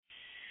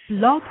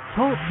Blog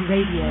Talk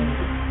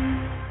Radio.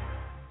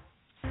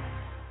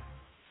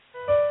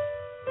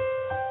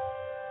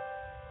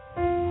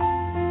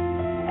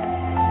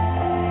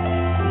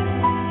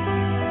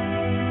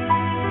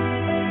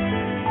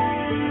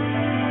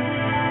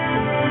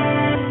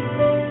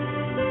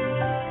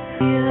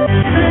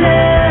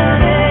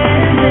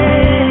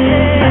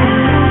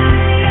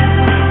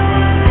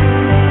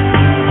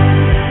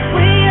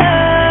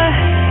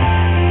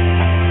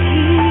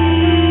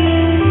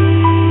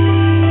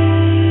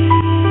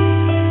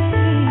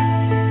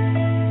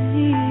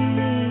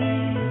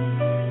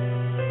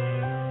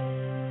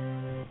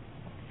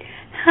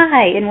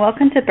 Hi, and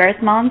welcome to Birth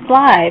Moms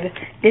Live.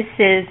 This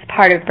is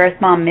part of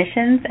Birth Mom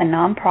Missions, a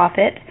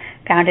nonprofit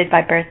founded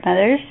by birth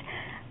mothers.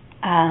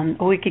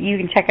 You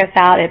can check us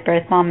out at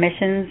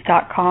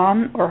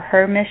birthmommissions.com or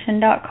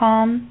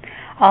hermission.com.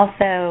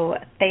 Also,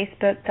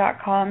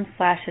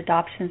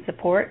 facebook.com/adoption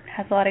support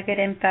has a lot of good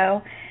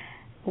info.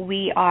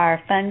 We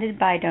are funded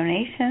by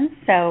donations,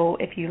 so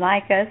if you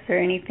like us or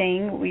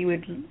anything, we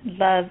would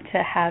love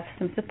to have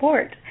some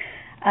support.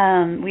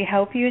 We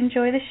hope you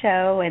enjoy the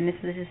show, and this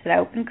is just an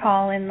open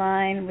call-in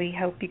line. We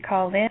hope you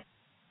call in.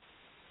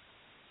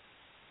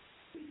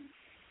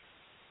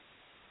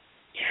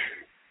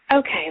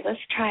 Okay, let's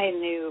try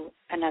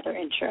another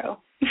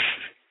intro.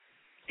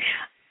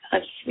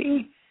 Let's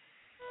see.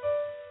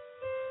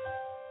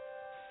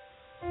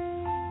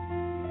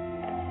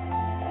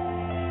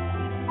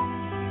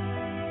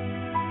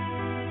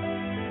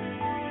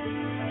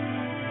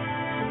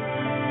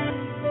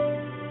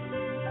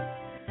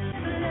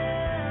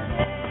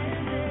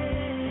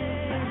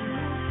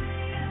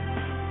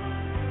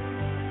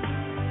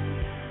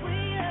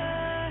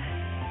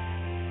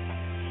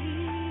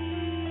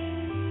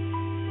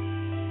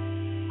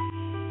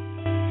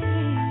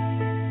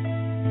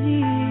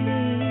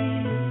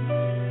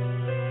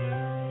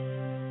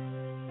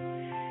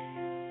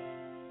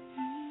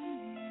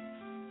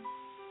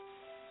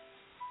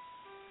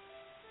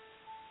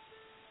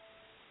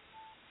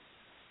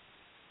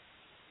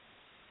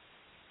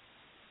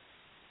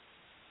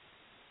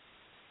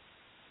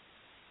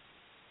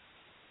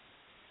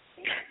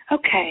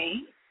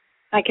 Okay,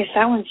 I guess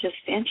that one's just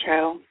the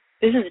intro.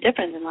 This is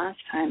different than last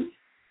time.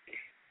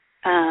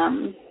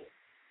 Do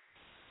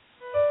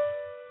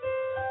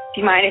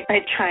you mind if I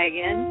try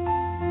again?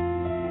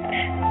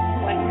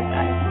 One more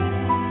time.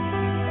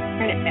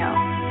 Turn it down.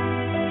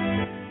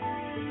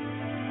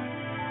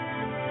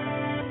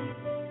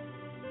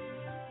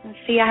 Let's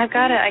see, I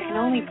can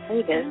only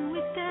play this.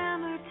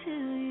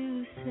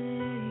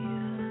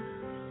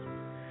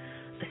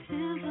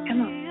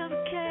 Come on.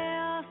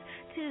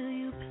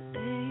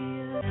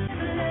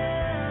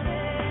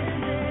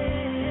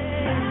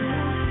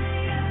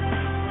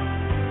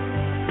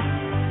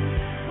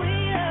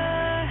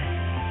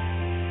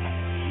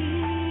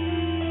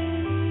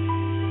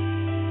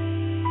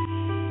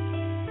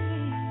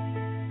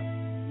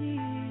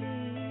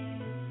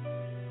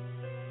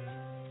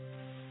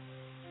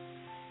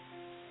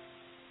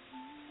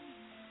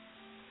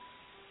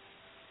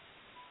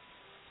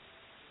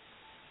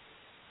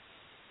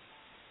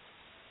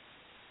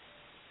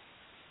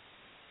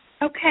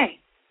 Okay.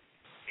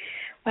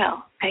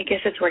 Well, I guess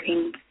it's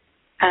working.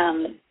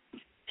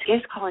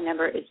 Today's calling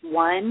number is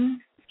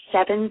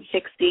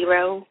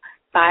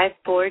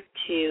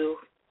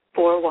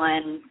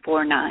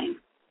 1-760-542-4149.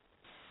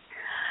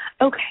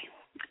 Okay.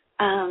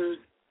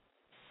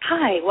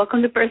 Hi,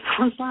 welcome to Birth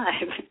Moms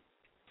Live.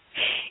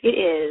 It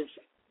is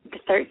the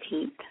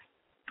 13th,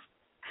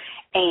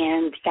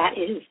 and that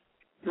is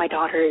my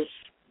daughter's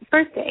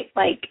birthday.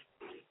 March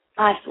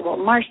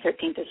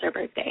 13th is her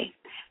birthday,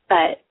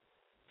 but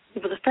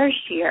for the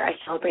first year, I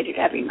celebrated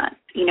every month.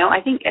 I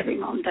think every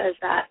mom does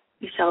that.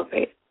 You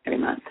celebrate every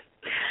month.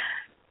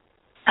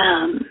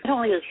 I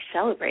don't really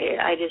celebrate it.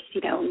 I just,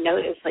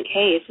 notice,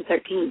 hey, it's the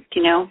 13th,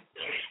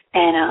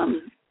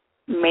 and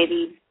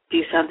maybe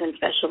do something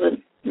special, but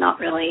not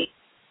really.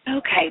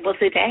 Okay, well,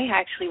 today I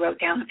actually wrote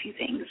down a few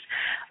things,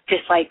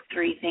 just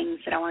 3 things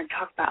that I want to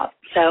talk about.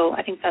 So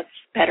I think that's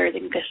better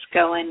than just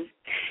going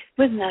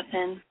with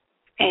nothing.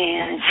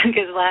 And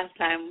because last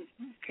time,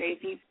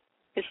 crazy.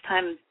 This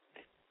time,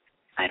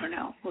 I don't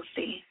know. We'll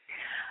see.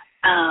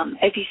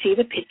 If you see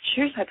the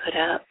pictures I put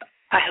up,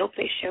 I hope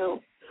they show.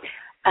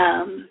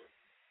 I'm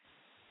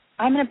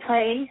going to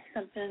play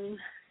something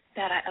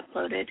that I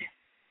uploaded,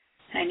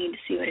 and I need to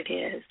see what it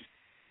is.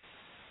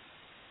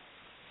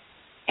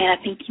 And I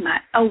think you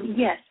might. Oh,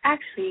 yes.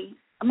 Actually,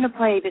 I'm going to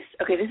play this.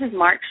 Okay, this is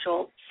Mark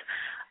Schultz.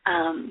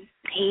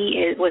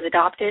 He was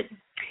adopted,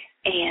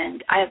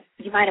 and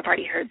you might have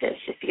already heard this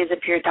just because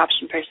if you're an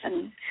adoption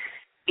person,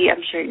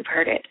 I'm sure you've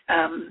heard it.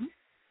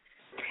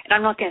 And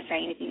I'm not going to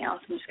say anything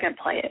else. I'm just going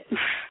to play it.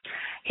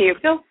 Here we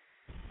go.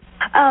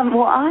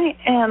 Well, I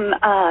am,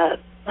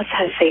 let's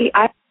see.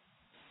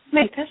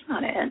 Wait, that's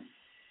not it.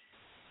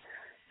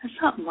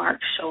 That's not Mark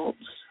Schultz.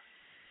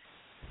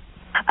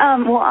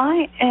 Well,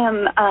 I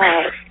am,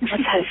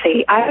 let's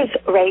see. I was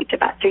raped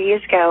about 3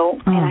 years ago,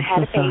 and I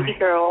had a baby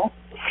girl.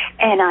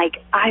 And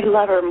I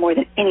love her more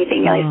than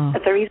anything.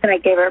 Like, the reason I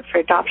gave her up for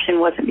adoption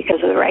wasn't because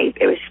of the rape.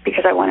 It was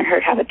because I wanted her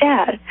to have a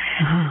dad.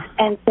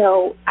 And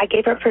so I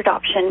gave her up for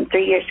adoption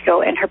 3 years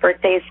ago, and her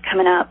birthday is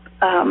coming up.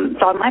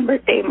 It's on my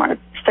birthday, March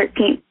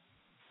 13th.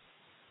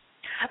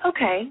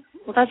 Okay,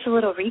 well, that's a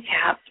little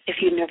recap if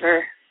you've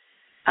never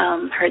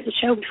heard the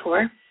show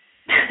before.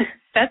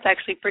 That's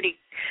actually pretty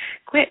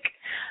quick.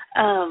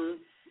 Let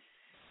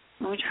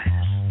me try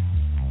this.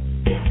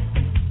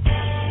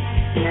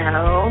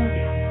 No,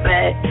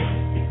 but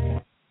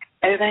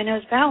everybody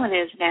knows Fallon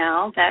is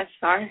now. That's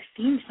our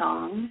theme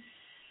song.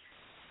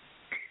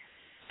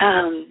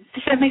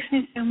 That makes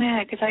me so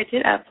mad because I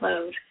did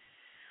upload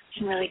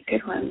some really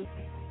good ones.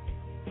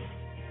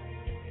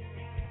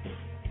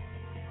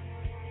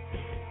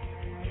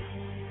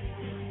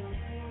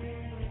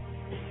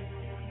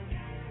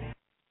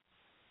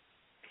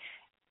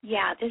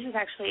 Yeah, this is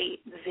actually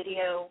the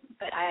video,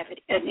 but I have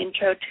an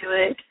intro to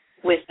it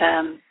with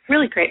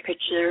really great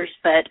pictures,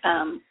 but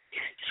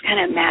just kind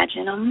of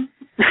imagine them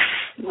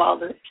while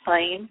it's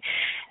playing,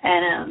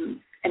 and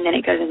then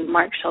it goes into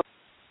Mark Schultz.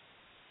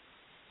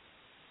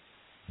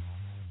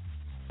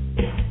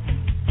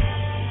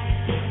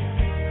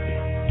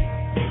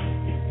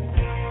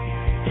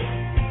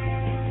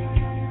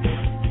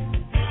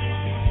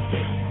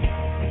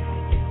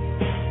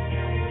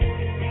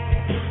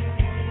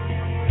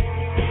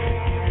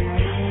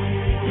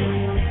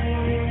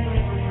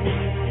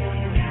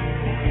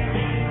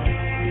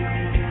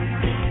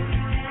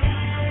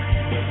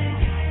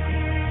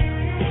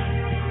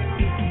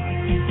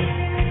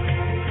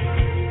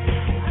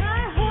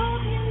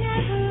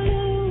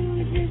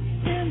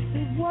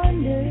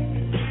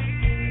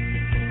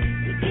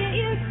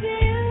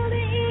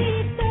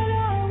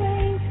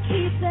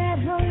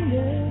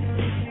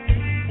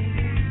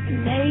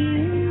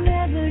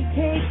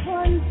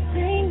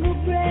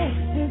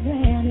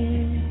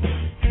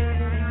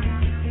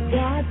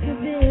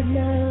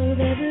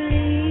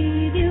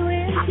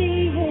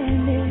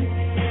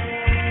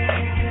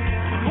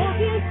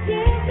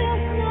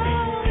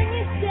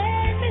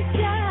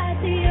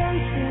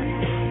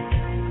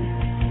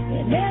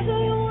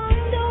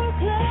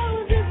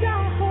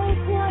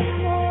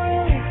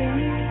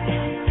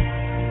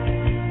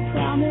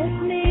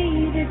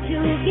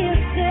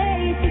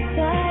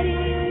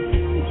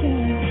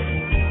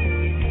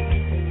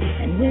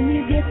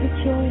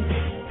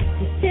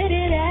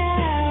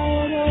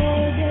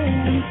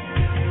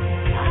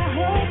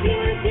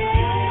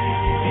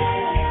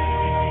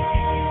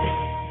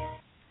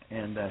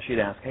 She'd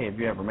ask, hey, have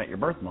you ever met your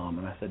birth mom?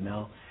 And I said,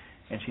 no.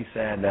 And she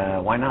said,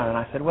 why not? And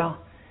I said, well,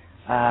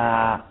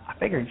 I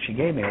figured she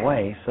gave me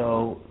away,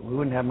 so we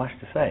wouldn't have much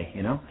to say,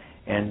 you know?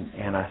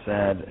 And I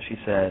said, she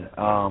said,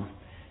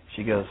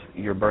 she goes,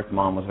 your birth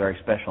mom was very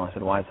special. I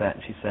said, why is that?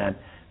 And she said,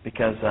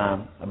 because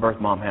a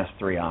birth mom has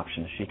three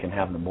options. She can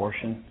have an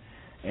abortion,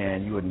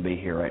 and you wouldn't be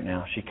here right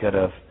now. She could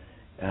have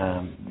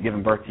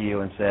given birth to you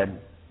and said,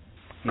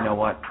 you know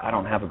what, I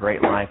don't have a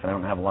great life, and I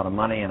don't have a lot of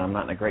money, and I'm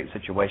not in a great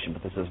situation,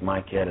 but this is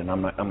my kid, and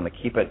I'm going to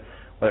keep it.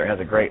 Whether it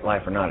has a great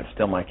life or not, it's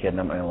still my kid, and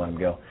I'm not going to let him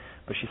go.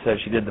 But she said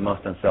she did the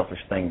most unselfish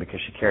thing because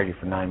she carried you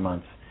for 9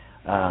 months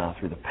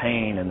through the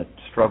pain and the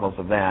struggles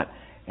of that,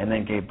 and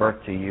then gave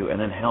birth to you,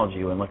 and then held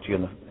you and looked you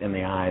in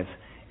the eyes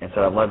and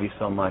said, I love you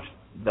so much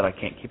that I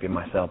can't keep you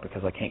myself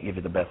because I can't give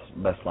you the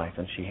best life.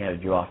 And she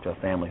handed you off to a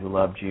family who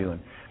loved you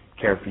and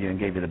cared for you and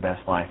gave you the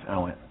best life. And I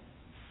went,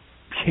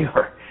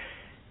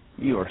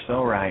 you are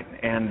so right.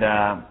 And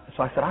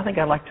so I said, I think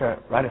I'd like to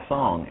write a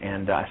song.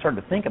 And I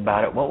started to think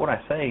about it. What would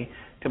I say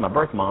to my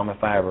birth mom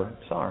if I ever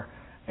saw her?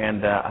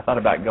 And I thought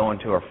about going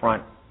to her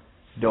front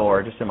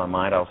door. Just in my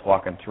mind, I was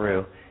walking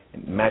through.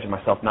 And imagine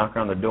myself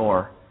knocking on the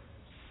door.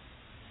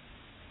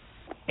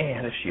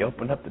 And if she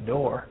opened up the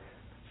door,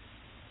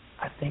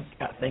 I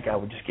think I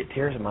would just get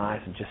tears in my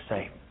eyes and just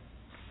say,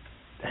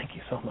 thank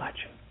you so much,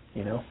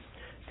 you know,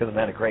 because I've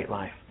had a great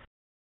life.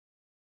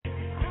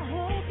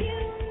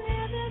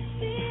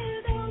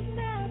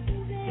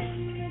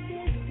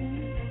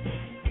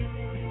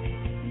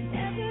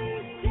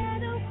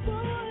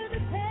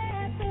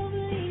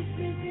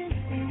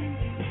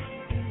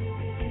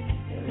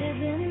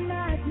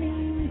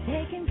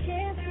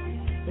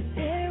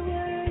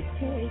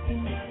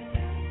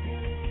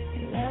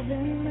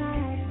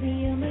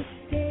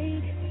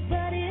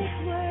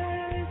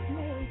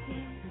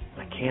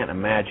 I can't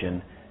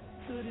imagine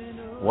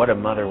what a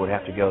mother would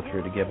have to go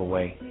through to give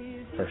away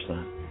her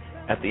son.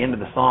 At the end of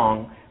the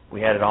song,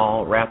 we had it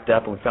all wrapped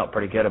up and we felt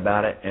pretty good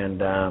about it. And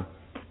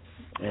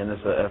this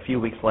a few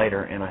weeks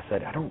later, and I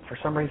said, for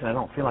some reason, I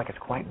don't feel like it's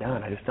quite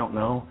done. I just don't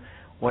know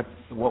what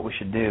we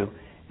should do.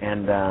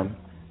 And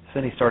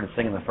Cindy started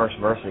singing the first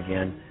verse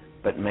again,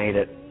 but made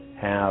it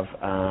have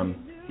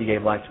 "You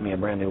Gave Life to Me, a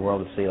Brand New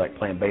World to See," like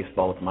playing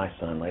baseball with my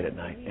son late at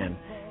night. And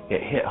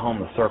it hit home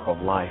the circle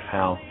of life,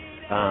 how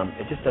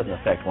it just doesn't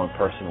affect one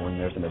person when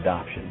there's an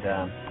adoption.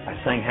 I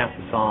sang half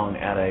the song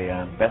at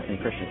a Bethany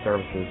Christian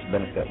Services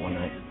benefit one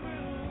night,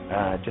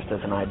 just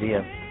as an idea.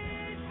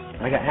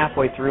 I got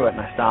halfway through it, and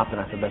I stopped, and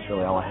I said, that's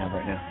really all I have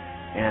right now.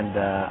 And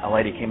a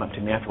lady came up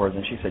to me afterwards,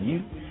 and she said,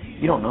 "You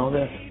don't know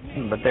this,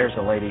 but there's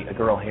a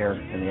girl here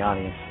in the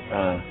audience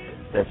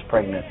that's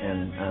pregnant,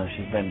 and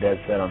she's been dead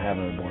set on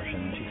having an abortion.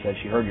 And she said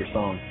she heard your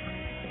song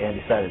and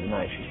decided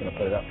tonight she's going to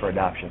put it up for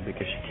adoption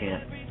because she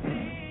can't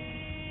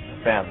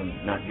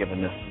fathom not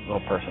giving this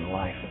little person a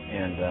life."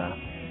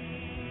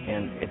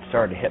 And it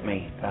started to hit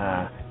me.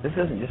 This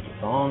isn't just a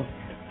song.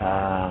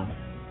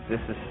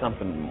 This is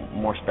something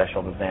more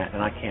special than that,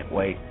 and I can't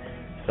wait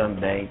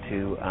someday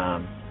to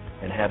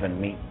in heaven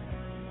meet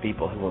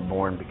people who were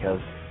born because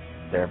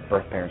their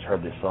birth parents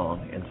heard this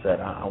song and said,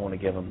 I want to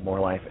give them more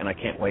life. And I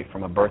can't wait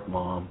from a birth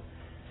mom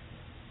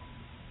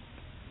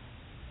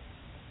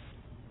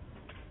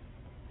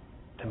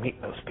to meet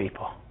those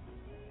people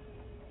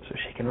so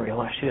she can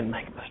realize she didn't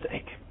make a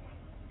mistake.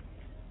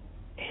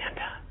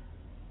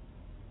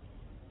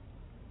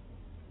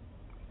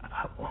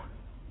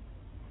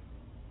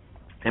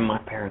 And my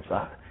parents,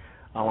 I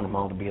want them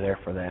all to be there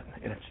for that.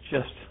 And it's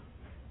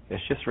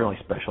just really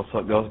special, so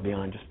it goes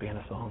beyond just being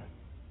a song.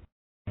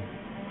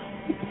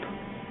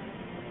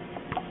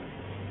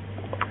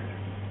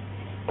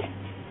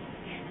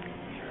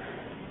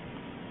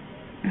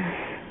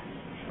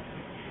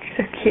 She's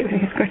so cute when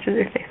he scrunches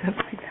her face up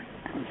like that.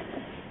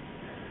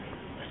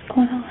 What's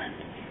going on?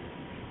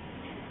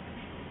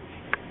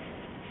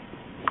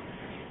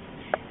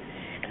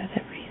 She's got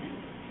that breathing.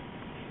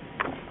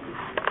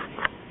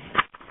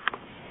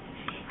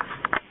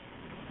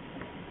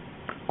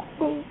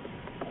 Oh.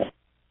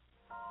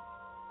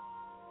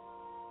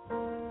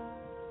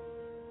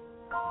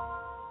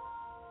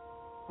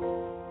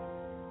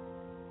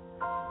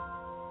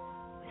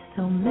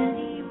 So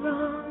many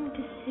wrong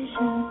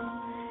decisions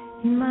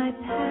in my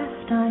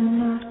past, I'm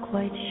not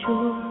quite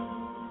sure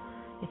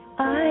if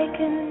I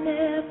can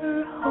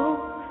ever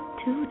hope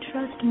to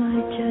trust my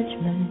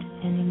judgment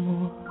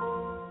anymore.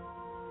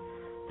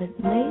 But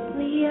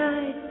lately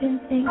I've been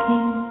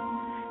thinking,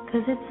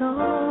 'cause it's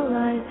all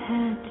I've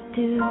had to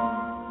do.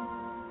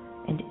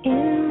 And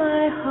in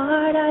my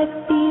heart I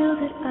feel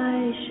that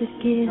I should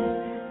give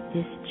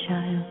this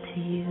child to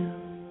you.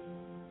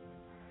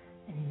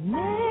 And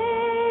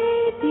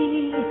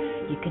maybe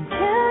you can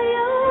tell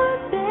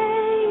your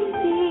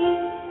baby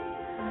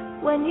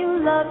when you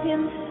love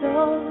him so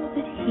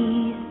that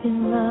he's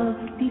been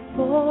loved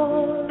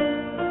before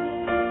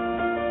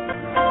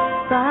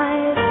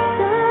by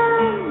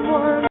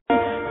someone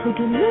who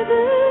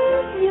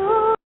delivers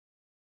your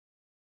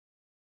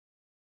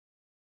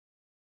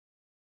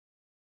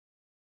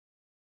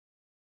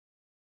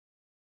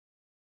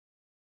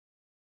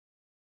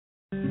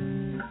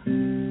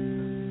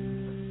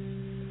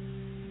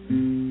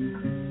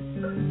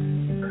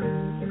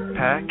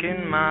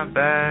Packing my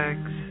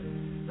bags,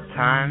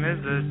 time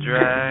is a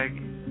drag,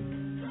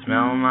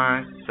 smell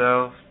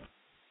myself.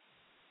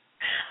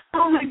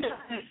 Oh my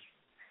gosh.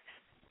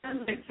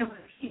 Sounds like so much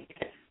heat.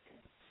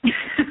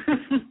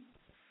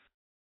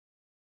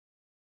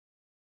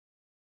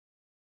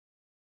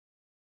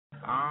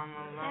 I'm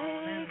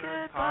alone in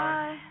the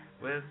park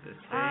with the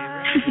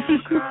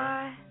savoring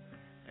cry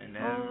and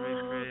every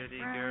pretty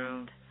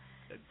girl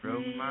that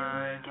broke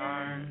my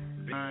heart.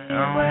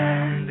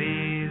 On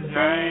these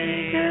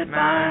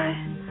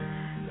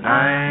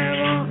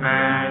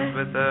nightmares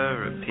with a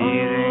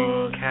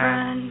repeating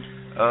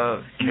cast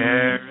of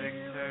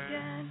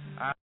characters.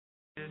 I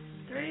just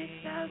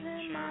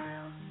 3,000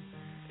 miles.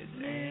 It's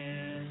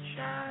a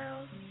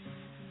child.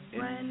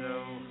 It's so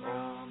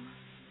wrong.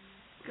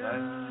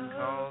 Let's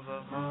call the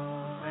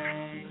whole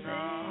thing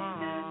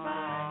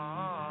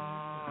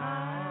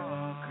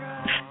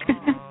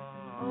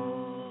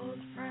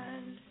old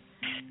friend.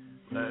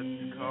 Let's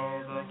call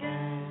the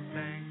whole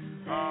thing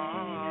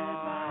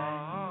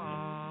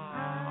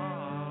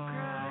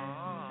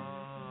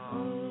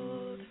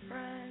old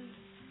friend.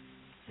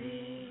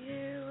 See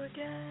you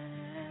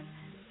again.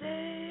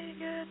 Say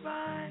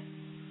goodbye.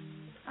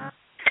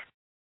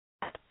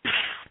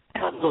 A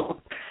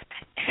little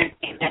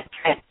entertainment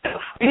thread for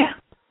you.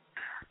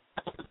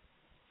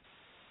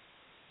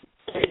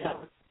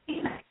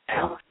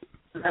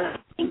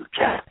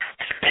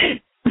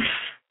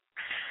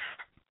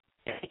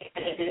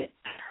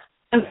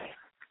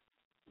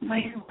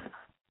 Okay.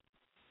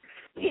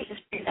 We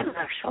just did the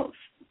Marshalls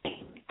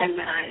thing, and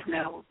I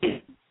know.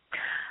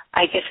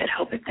 I guess I'd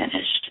hope it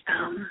finished.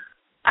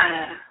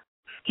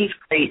 He's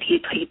great.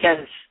 He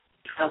does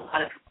a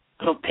lot of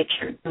little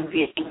picture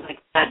movies, things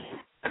like that.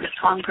 The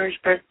song for his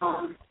birth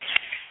song,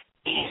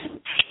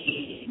 and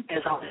he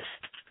does all this.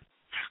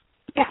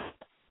 Yeah.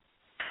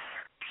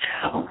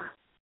 So.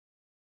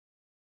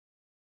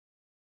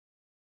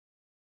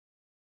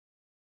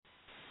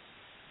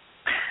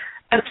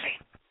 Okay.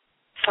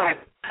 Sorry.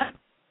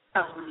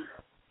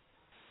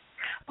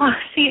 Well,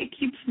 see, it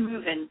keeps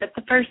moving, but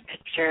the first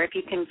picture, if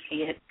you can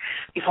see it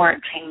before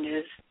it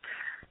changes,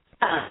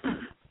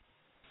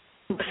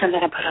 was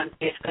something I put on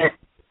Facebook.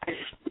 I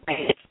just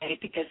made it today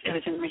because it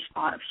was in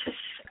response to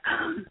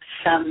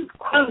some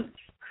quotes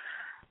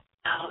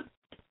about,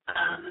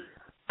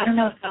 I don't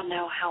know if they'll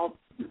know how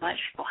much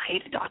people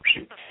hate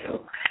adoption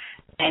too.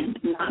 and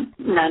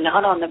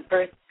not on the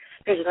birth.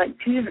 There's like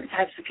two different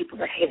types of people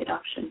that hate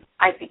adoption,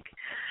 I think.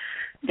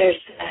 There's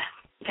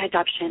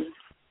adoption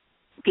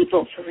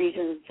people for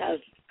reasons of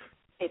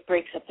it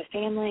breaks up the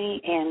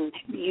family, and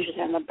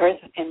usually on the birth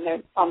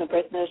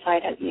mother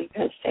side,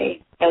 because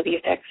they know the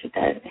effects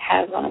that it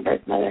has on a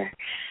birth mother.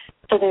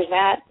 So there's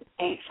that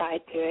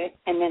side to it,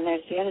 and then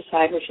there's the other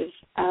side, which is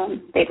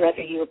they'd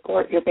rather you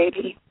abort your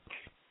baby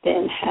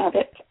than have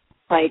it,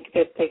 like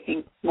if they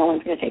think no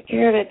one's going to take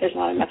care of it. There's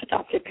not enough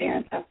adopted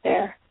parents out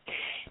there,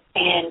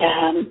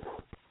 and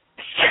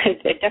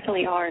there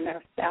definitely are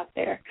enough out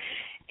there.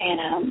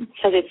 And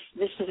so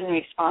this was in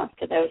response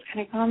to those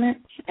kind of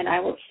comments, and I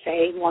will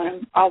say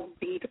I'll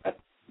read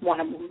one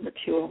of them or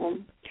two of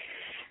them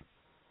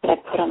that I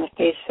put on the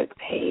Facebook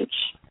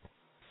page.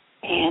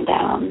 And,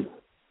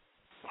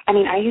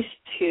 I used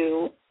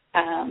to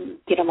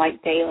get them,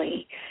 like,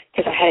 daily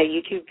because I had a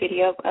YouTube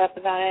video up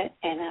about it,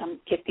 and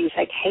get these,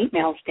 like, hate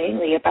mails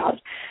daily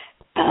about,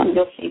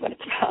 you'll see what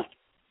it's about.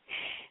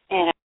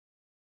 And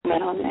I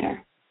went on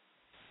there.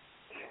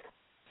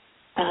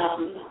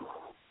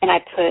 And I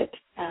put,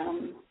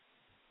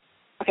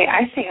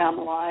 I say a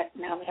lot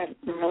now that I'm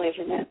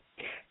realizing it.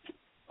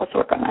 Let's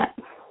work on that.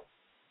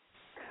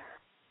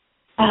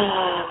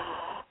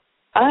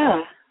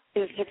 It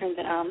was different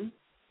than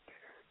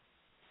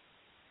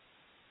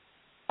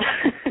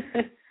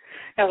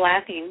No,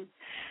 laughing.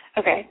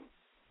 Okay.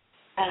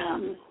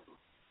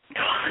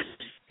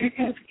 It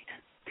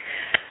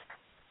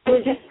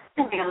was just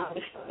around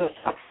the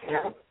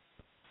software,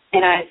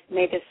 and I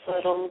made this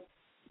little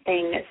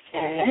thing that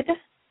said,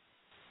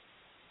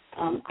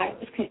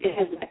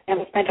 it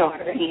was my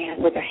daughter,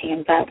 and with her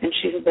hands up, and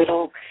she's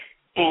little,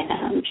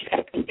 and she's got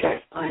a pink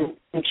dress on,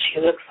 and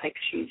she looks like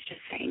she's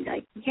just saying,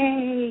 like,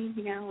 yay,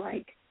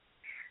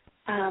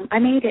 I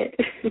made it.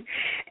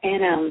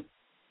 And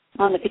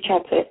on the picture I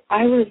put,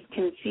 I was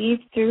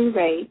conceived through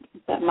rape,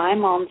 but my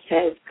mom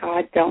says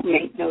God don't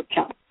make no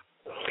jump.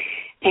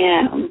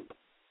 And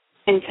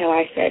so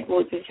I said,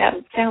 well, does that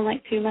sound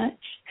like too much?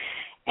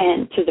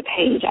 And to the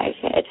page I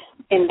said,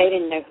 and they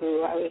didn't know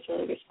who I was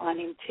really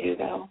responding to,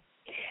 though.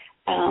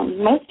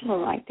 Most of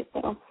them liked it,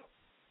 though.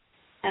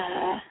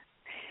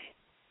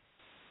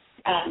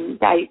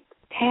 I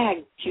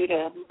tagged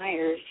Judah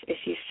Myers, if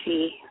you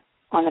see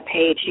on the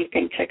page. You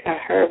can check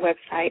out her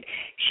website.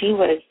 She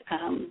was,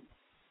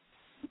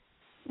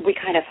 we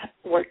kind of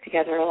worked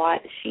together a lot.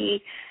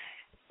 She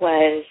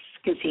was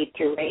conceived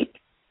through rape.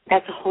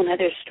 That's a whole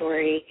other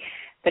story,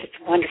 but it's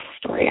a wonderful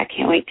story. I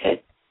can't wait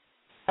to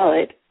tell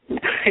it.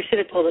 I should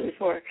have told it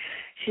before.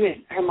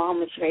 Her mom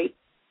was raped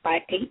by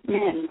 8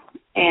 men,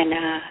 and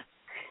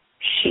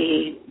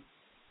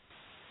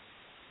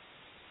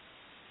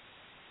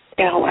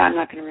I'm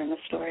not going to ruin the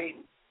story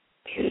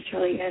because it's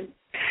really good.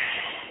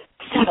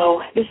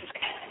 So it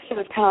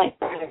was kind of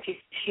like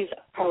she's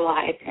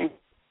pro-life, and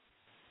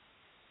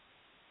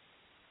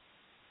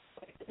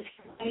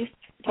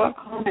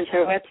life.com is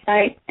her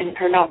website, and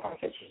her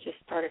nonprofit she just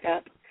started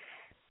up.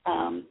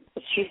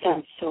 But she's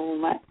done so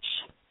much.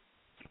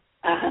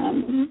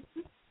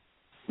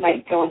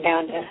 Like going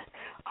down to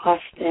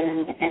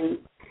Austin and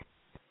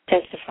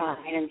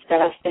testifying and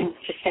stuff, and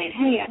just saying,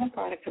 hey, I'm a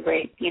product of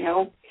rape,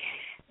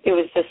 It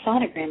was the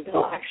sonogram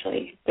bill,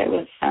 actually, that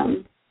was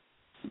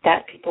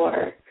that people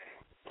are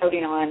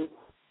voted on.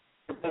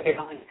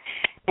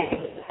 And it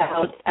was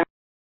about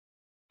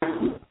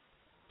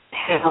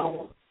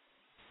how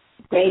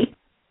rape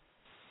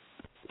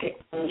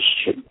victims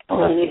should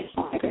only a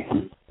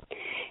sonogram.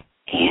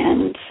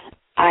 And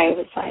I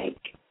was like,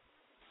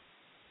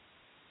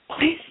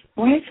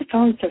 why is the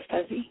phone so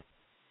fuzzy?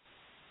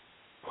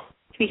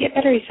 Do we get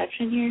better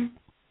reception here?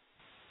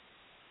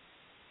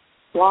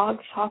 Blog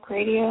Talk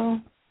Radio?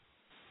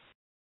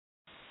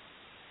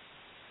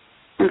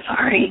 I'm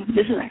sorry.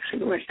 This is actually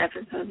the worst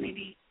episode,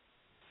 maybe.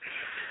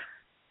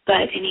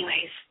 But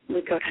anyways,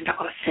 we go down to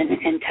Austin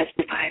and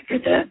testify for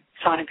the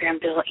sonogram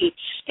bill,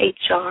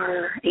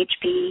 HR,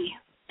 HB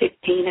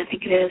 15, I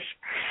think it is,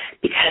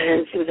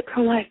 because it was a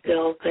pro-life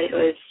bill, but it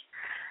was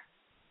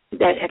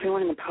that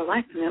everyone in the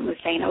pro-life movement was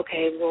saying,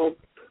 okay, we'll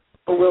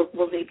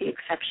leave the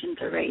exception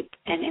to rape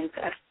and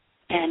incest,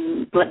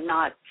 and but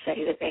not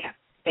say that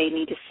they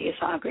need to see a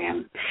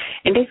sonogram.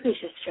 And basically,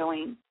 it's just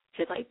showing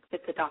that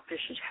the doctor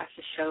should have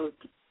to show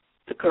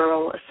the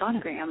girl a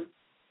sonogram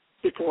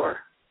before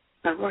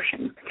an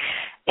abortion.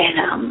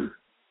 And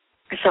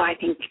so I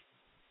think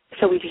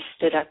we just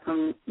stood up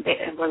and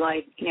we're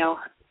like,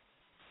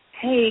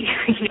 hey,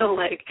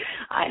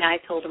 and I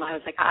told him, I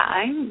was like,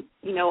 I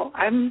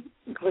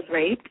was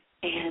raped,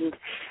 and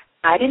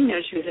I didn't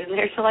know she was in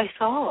there till I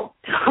saw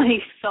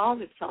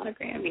the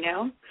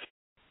sonogram,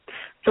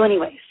 So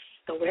anyways,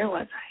 so where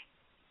was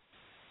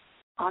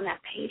I? On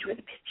that page where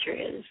the picture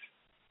is,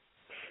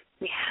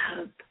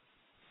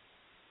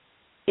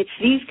 it's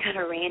these kind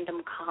of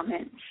random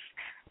comments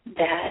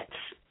that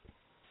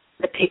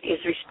the pic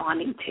is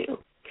responding to.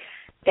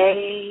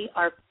 They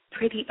are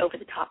pretty over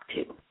the top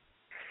too.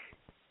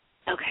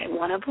 Okay,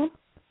 one of them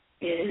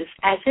is,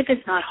 as if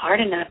it's not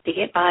hard enough to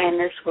get by in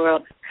this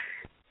world,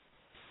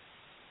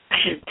 I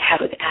should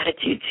have with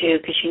attitude, too,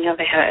 because you know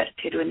they have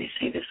attitude when they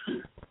say this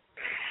one.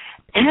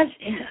 As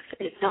if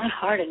it's not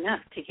hard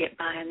enough to get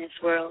by in this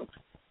world.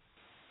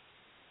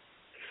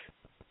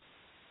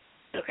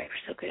 Okay,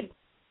 we're so good.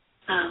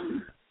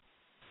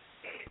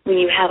 When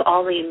you have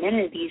all the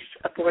amenities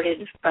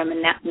afforded from a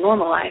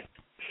normal life,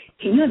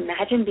 can you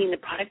imagine being the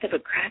product of a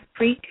crack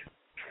freak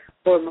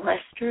or a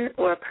molester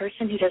or a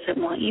person who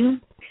doesn't want you?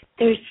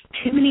 There's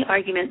too many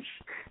arguments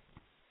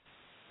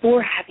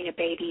for having a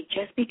baby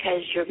just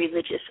because you're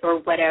religious or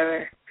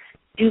whatever.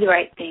 Do the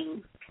right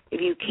thing.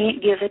 If you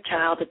can't give a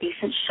child a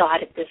decent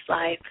shot at this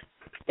life,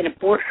 then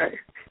abort her.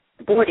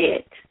 Abort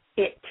it,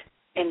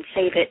 and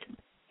save it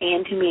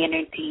and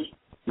humanity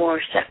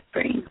more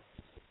suffering.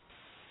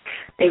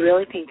 They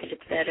really think that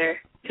it's better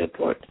to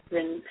abort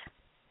than,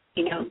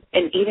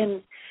 and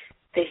even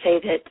they say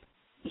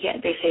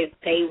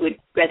they would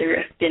rather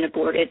have been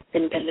aborted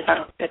than been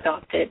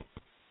adopted.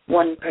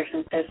 One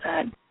person says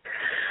that.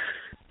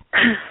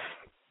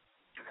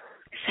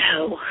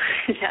 So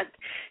that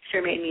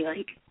sure made me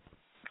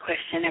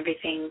question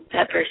everything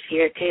that first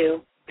year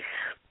too.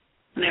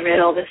 When I read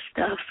all this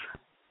stuff.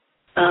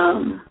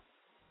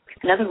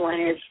 Another one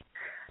is,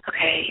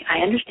 okay, I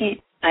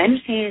understand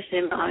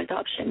it's on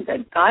adoption,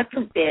 but God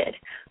forbid,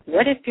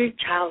 what if your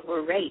child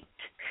were raped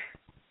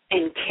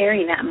and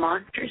carrying that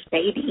monster's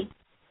baby?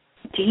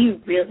 Do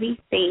you really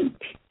think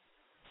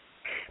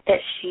that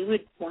she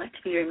would want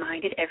to be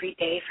reminded every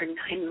day for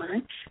 9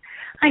 months?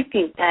 I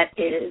think that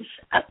is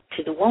up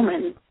to the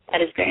woman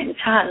that is bearing the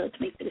child to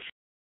make the decision.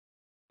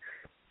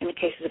 In the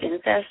cases of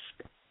incest,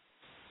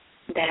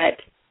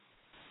 that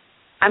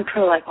I'm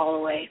pro-life all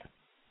the way,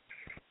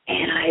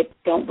 and I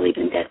don't believe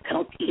in death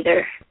penalty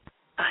either.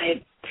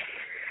 I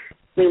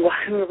mean,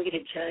 why are we to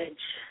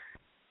judge,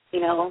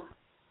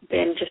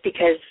 then just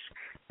because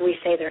we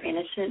say they're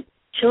innocent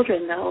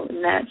children, though,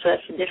 and so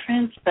that's the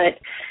difference. But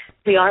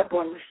we are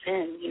born with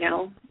sin,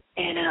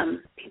 and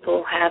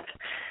people have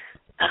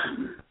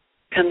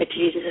come to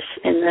Jesus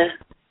in the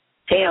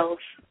jails,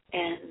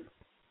 and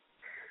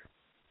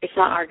it's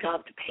not our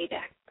job to pay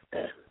back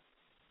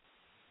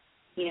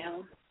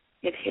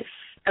it's his.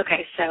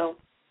 Okay, so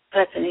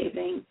that's a new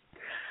thing.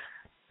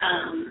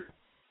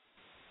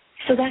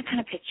 So that kind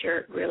of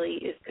picture really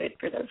is good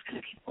for those kind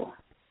of people.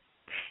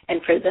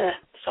 And for the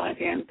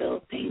sonogram and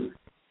bill thing,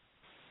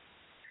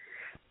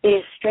 it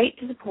is straight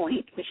to the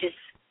point, which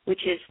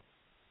is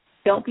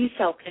don't be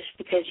selfish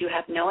because you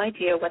have no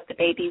idea what the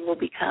baby will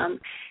become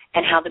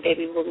and how the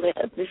baby will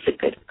live. This is a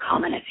good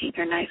comment, I think,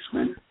 or a nice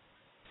one.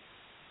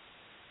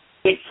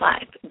 It's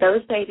life.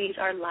 Those babies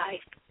are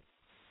life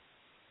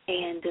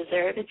and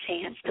deserve a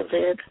chance to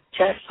live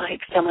just like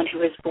someone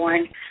who is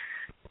born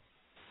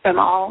from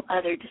all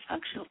other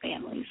dysfunctional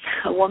families.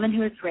 A woman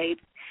who is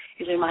raped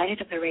is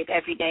reminded of the rape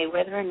every day,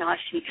 whether or not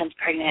she becomes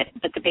pregnant,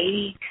 but the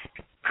baby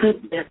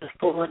could live a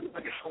full and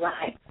wonderful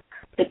life.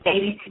 The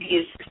baby could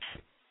use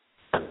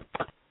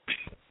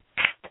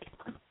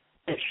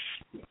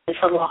it's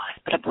a loss,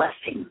 but a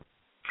blessing.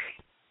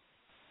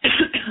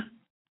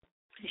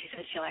 She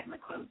said she liked my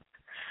quote.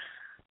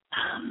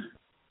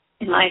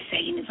 And my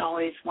saying is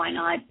always, why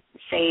not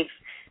save,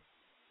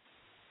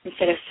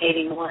 instead of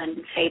saving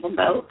one, save them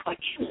both. Like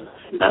you love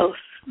them both,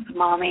 the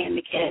mom and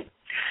the kid.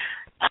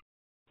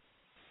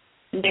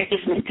 They're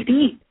just meant to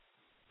be.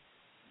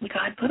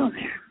 God put them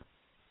there.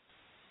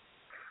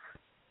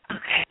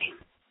 Okay.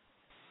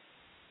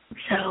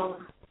 So,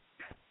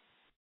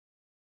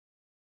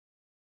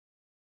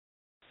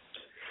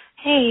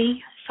 hey,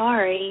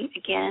 sorry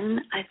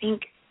again. I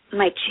think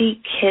my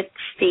cheek hits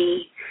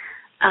the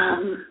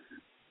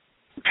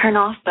turn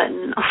off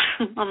button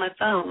on my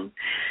phone.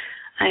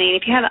 I mean,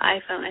 if you have an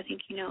iPhone, I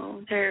think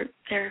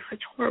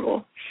it's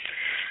horrible.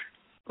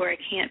 Or I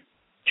can't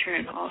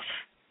turn it off.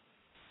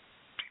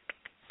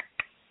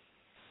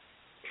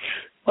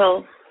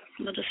 Well,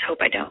 we'll just hope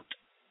I don't.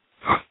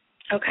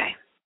 Okay.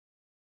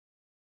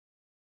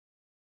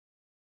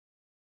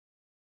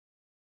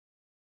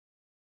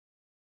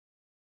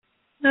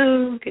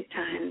 Oh, good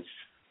times.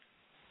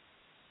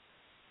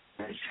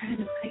 I was trying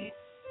to say.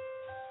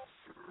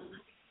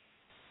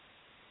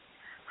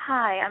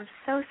 Hi, I'm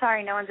so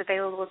sorry no one's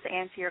available to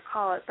answer your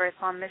call at Birth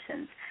Mom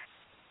Missions.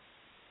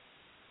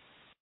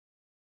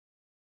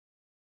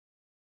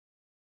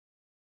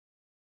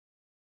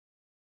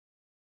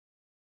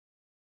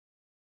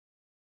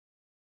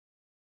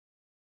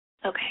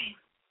 Okay.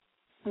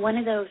 One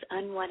of those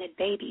unwanted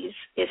babies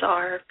is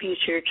our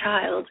future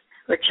child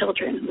or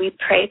children. We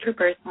pray for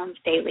birth moms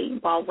daily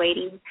while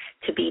waiting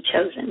to be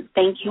chosen.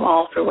 Thank you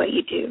all for what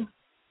you do.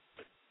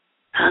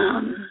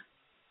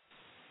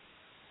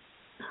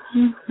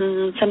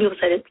 Some people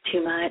said it's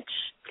too much.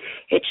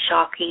 It's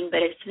shocking,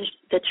 but it's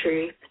the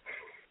truth.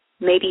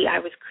 Maybe I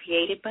was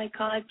created by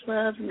God's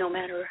love, no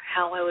matter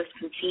how I was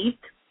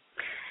conceived.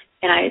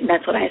 And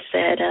that's what I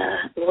said.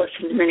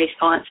 Listen in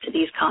response to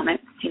these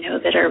comments,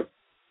 that are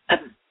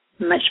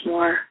much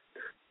more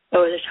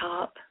over the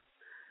top.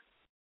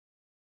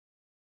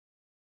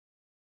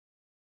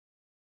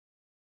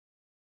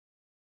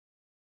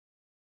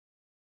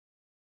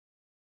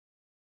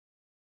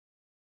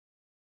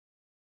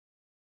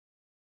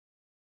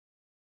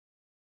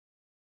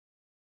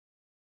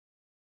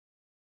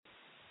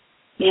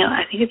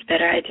 I think it's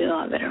better. I do a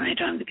lot better when I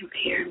don't have the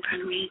computer in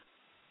front of me.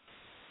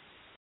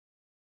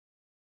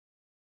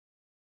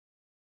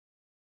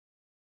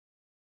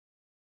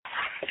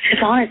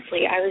 Because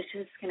honestly, I was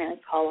just going to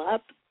call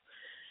up,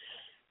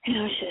 and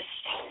I was just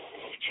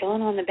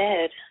chilling on the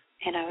bed,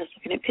 and I was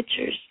looking at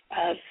pictures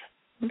of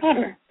my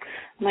daughter,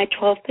 my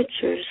 12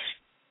 pictures.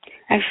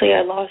 Actually,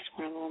 I lost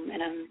one of them,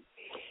 and I'm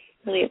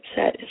really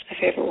upset. It's my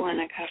favorite one.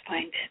 I got to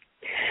find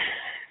it.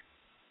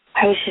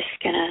 I was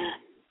just going to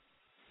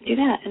do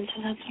that, and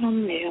so that's what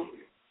I'm going to do.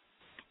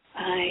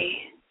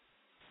 I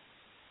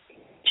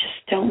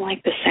just don't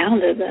like the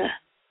sound of the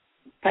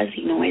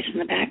fuzzy noise in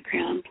the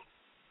background.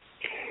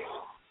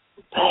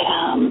 But,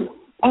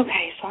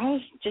 okay, so I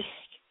was just,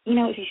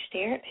 if you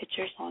stare at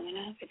pictures long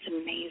enough, it's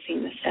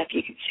amazing the stuff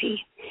you can see.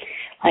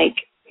 Like,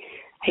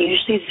 I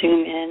usually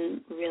zoom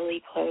in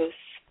really close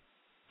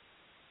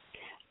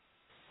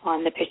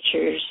on the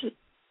pictures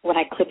when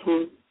I clip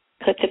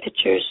the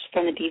pictures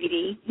from the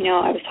DVD.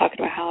 I was talking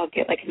about how I'll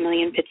get like 1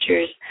 million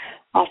pictures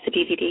off the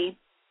DVD,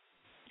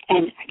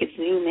 and I could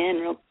zoom in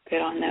real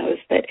good on those.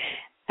 But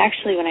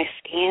actually, when I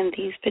scan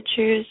these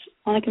pictures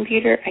on the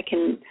computer,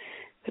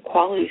 the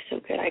quality is so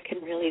good, I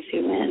can really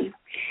zoom in.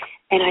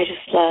 And I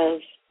just love,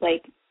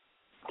 like,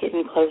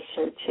 getting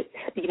closer to,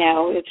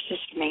 it's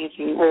just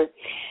amazing.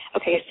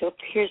 Okay, so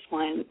here's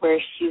one where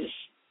she's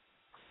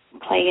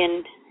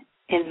playing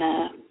in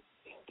the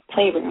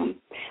playroom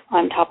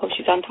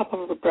she's on top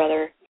of her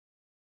brother.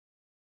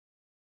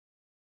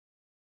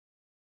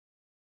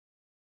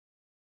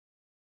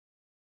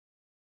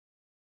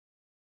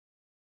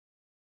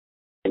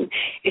 And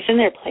it's in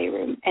their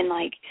playroom, and,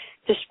 like,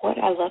 just what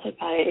I love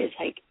about it is,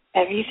 like,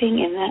 everything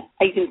in that,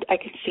 I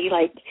can see,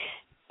 like,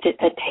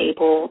 the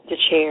table, the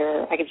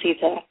chair, I can see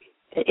the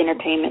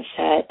entertainment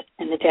set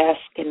and the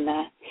desk and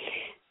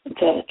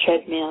the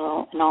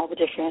treadmill and all the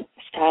different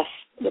stuff,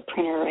 the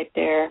printer right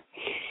there,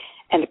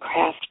 and the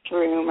craft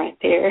room right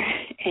there.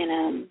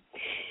 And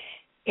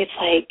it's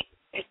like,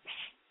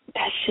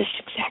 that's just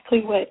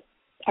exactly what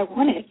I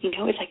wanted.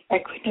 It's like I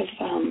couldn't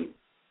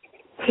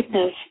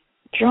have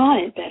drawn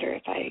it better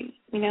if I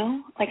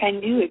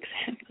knew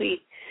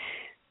exactly.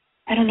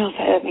 I don't know if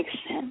that makes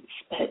sense,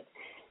 but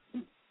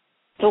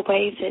the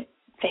way that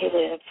they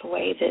live, the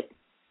way that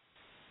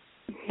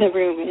the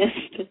room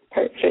is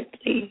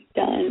perfectly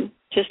done,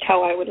 just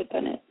how I would have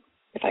done it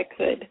if I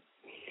could.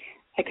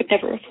 I could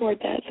never afford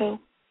that, though.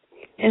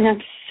 And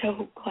I'm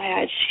so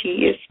glad she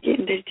is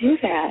getting to do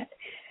that.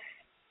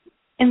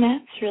 And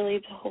that's really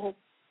the whole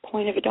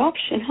point of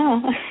adoption,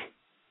 huh?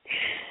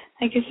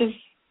 I guess it's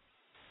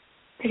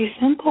pretty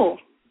simple.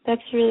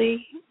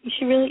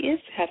 She really is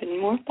having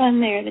more fun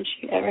there than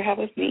she could ever have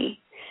with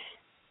me.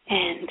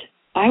 And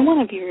I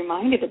want to be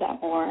reminded of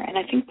that more, and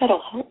I think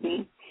that'll help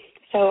me.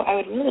 So I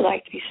would really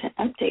like to be sent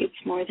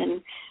updates more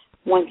than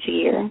once a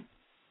year.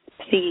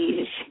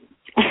 Please.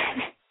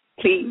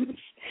 Please.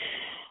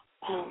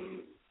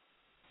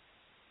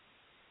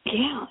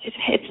 Yeah,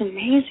 it's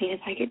amazing if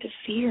I get to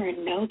see her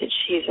and know that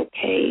she's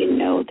okay and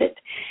know that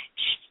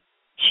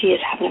she is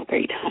having a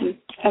great time.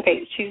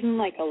 Okay, she's in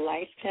like a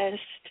life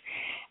test,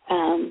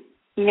 and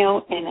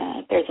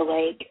there's a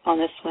lake on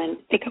this one.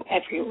 They go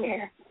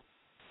everywhere.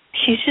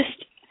 She's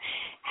just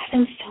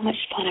having so much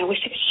fun. I wish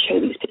I could show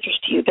these pictures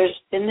to you.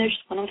 There's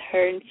one with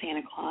her and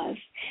Santa Claus,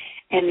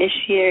 and this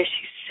year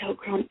she's so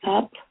grown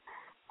up.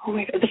 Oh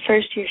my God, the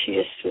first year she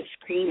just was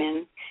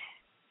screaming,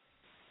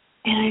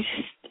 and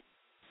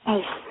I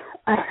don't know.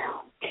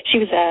 She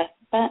was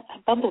a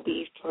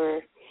bumblebee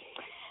for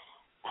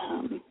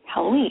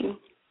Halloween,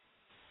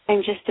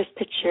 and just this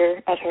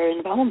picture of her in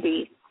the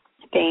bumblebee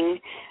thing,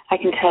 I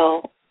can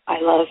tell I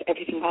love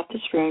everything about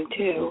this room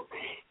too.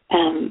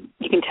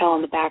 You can tell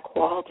on the back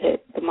wall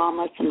that the mom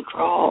lets them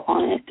draw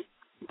on it,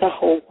 the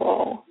whole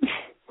wall.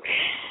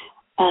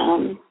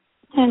 And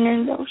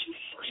then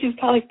she's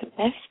got like the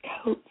best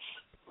coats,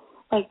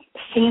 like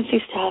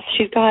fancy stuff.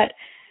 She got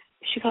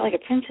like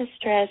a princess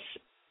dress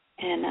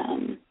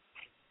and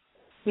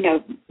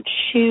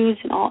shoes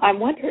and all. I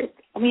wondered.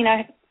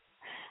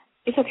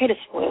 It's okay to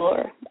spoil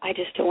her. I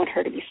just don't want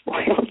her to be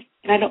spoiled,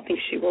 and I don't think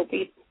she will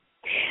be.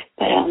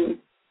 But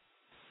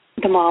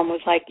the mom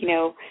was like,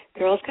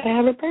 girls gotta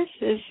have her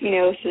purses,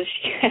 so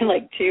she had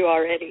like 2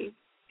 already.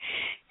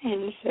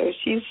 And so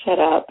she's set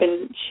up,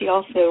 and she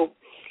also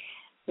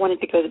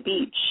wanted to go to the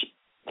beach,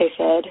 they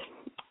said,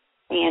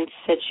 and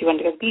said she wanted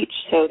to go to the beach,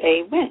 so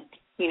they went,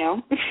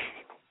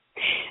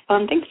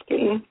 on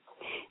Thanksgiving,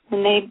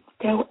 and they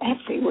go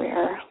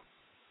everywhere.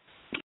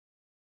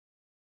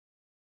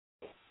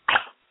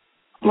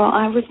 Well,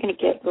 I was going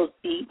to get real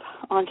deep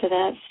onto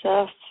that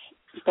stuff,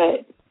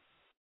 but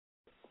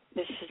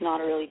this is I'm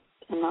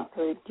not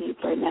really deep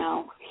right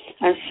now.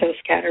 I'm so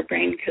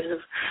scatterbrained because of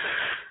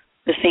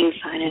the thing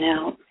signing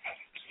out.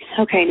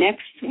 Okay,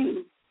 next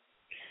thing.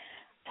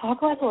 Talk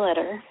about the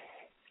letter.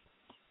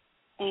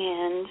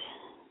 And,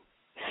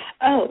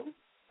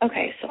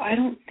 okay, so I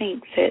don't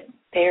think that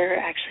they're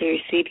actually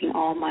receiving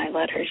all my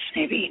letters,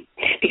 maybe,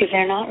 because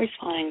they're not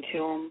responding to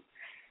them.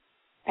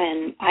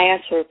 And I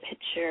asked for a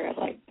picture of,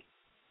 like,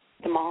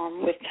 the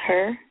mom with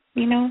her,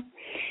 you know,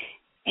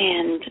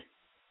 and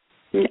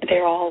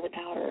they're all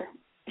without her.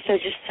 So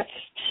just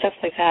stuff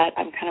like that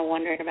I'm kind of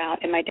wondering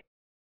about. Am I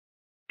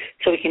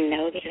so we can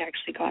know that it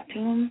actually got to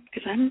them?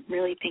 Because I'm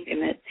really thinking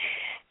that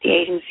the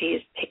agency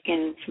is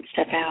taking some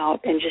stuff out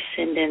and just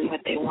send in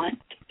what they want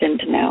them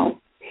to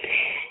know.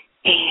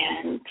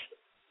 And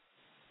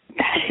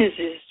that is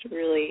just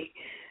really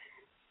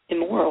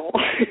immoral.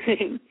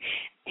 And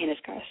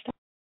it's got to stop.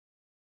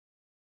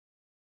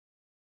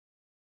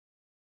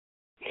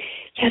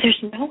 Yeah,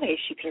 there's no way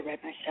she could have read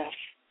my stuff,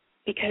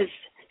 because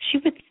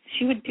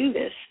she would do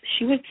this.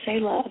 She would say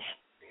love,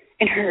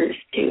 and hers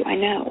too. I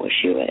know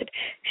she would.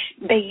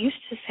 They used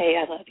to say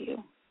I love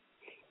you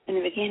in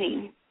the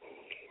beginning.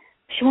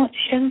 She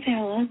doesn't say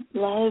I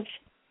love,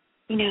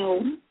 you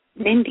know,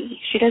 Mindy.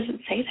 She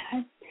doesn't say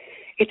that.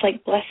 It's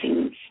like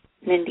blessings,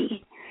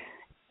 Mindy,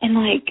 and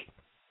like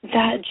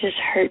that just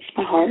hurts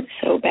my heart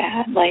so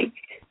bad. Like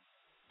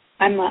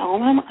I'm like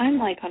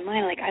on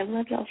mine. Like I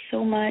love y'all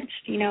so much,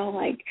 you know.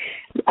 Like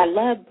I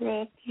love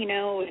Brooke, you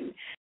know,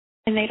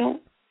 and they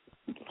don't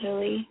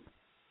really,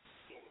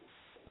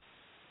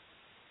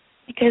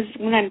 because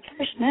when I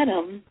first met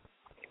them,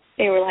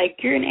 they were like,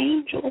 "You're an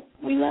angel.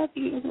 We love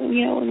you,"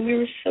 you know, and we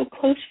were so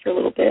close for a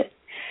little bit,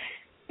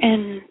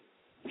 and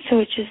so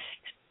it just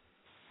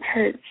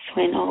hurts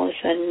when all of a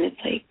sudden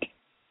it's like,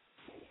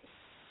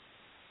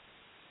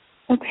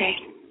 okay,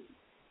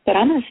 but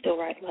I'm gonna still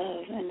write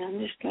love, and I'm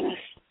just gonna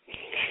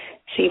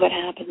see what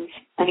happens.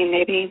 I mean,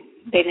 maybe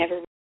they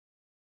never.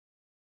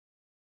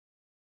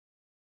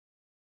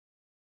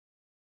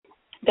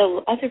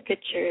 The other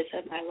picture is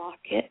of my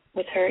locket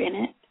with her in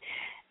it,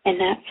 and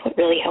that's what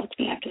really helped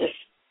me after this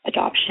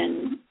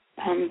adoption.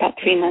 About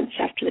 3 months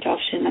after the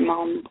adoption, my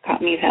mom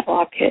got me that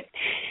locket,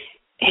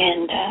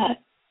 and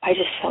I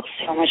just felt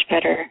so much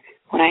better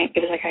when it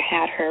was like I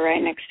had her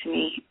right next to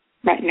me,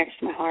 right next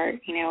to my heart,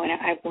 you know, and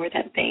I wore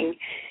that thing,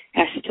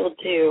 and I still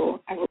do.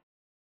 And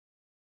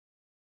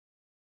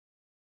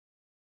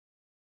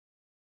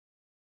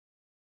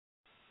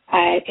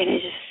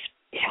it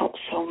just helps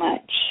so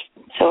much.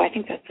 So I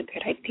think that's a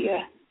good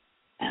idea.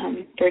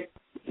 For,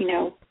 you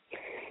know,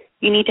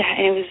 you need to,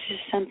 and it was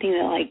just something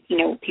that, like, you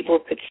know, people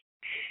could,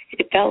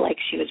 it felt like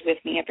she was with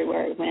me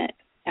everywhere I went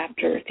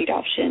after the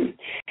adoption.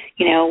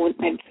 You know, when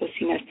I'd go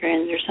see my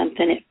friends or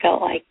something, it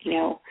felt like, you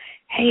know,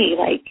 hey,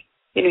 like,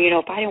 you know,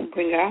 if I don't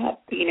bring it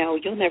up, you know,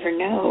 you'll never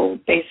know,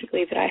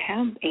 basically, that I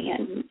have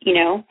Anne, you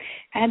know,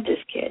 had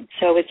this kid.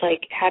 So it's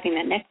like having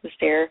that necklace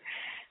there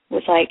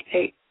was like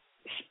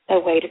a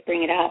way to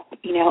bring it up,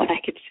 you know, and I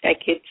could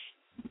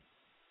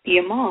be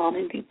a mom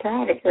and be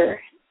proud of her,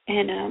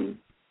 and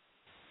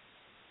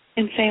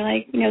say,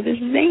 like, you know, this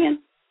is Anne,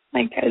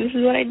 like, this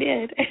is what I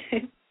did.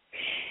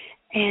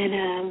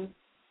 And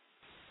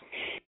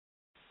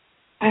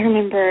I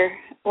remember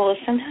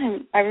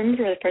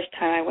the first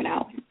time I went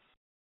out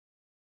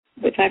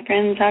with my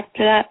friends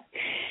after that,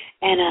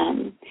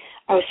 and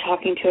I was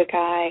talking to a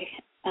guy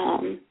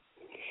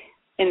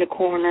in the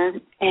corner,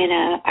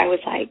 and I was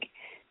like,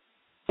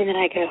 and then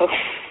I go,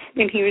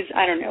 and he was,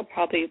 I don't know,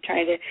 probably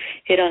trying to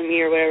hit on me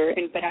or whatever,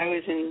 but I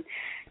was in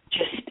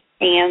just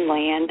Anne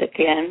land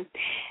again,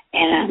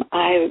 and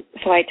I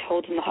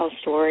told him the whole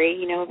story,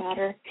 you know, about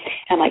her,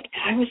 and like,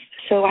 I was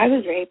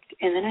raped,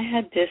 and then I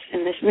had this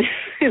and this,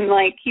 and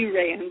like, he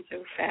ran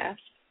so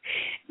fast,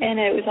 and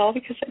it was all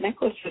because that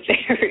necklace was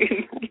there,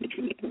 reminded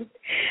me.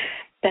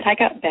 But I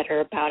got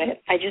better about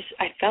it.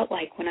 I felt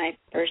like when I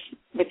first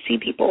would see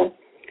people,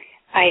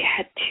 I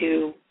had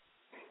to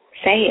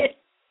say it,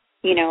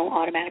 you know,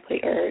 automatically,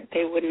 or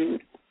they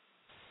wouldn't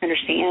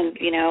understand,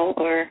 you know,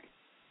 or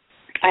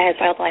I had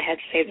felt I had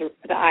to say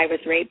the I was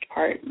raped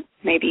part,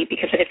 maybe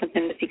because I didn't want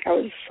them to think I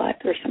was a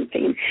slut or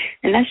something.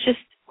 And that's just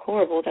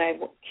horrible that I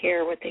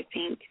care what they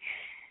think.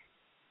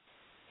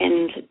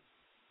 And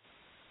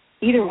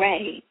either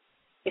way,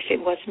 if it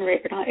wasn't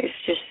rape or not,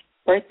 it's just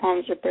birth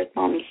moms or birth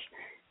moms.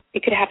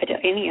 It could happen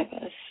to any of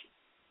us.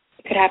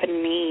 It could happen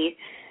to me,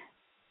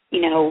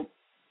 you know,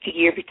 the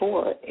year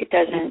before. It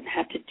doesn't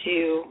have to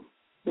do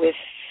with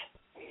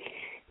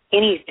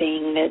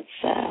anything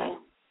that's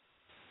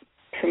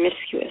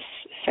promiscuous.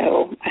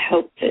 So I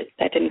hope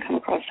that didn't come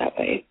across that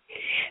way.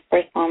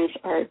 Birth moms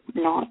are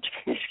not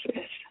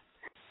promiscuous.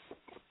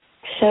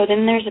 So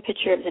then there's a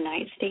picture of the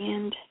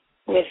nightstand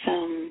with,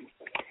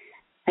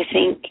 I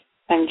think,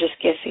 I'm just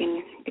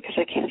guessing because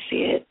I can't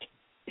see it.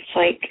 It's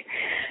like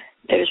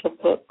there's a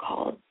book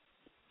called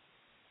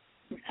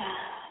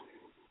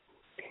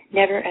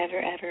Never, Ever,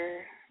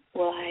 Ever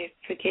Will I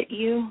Forget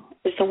You,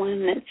 is the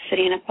one that's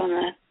sitting up on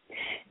the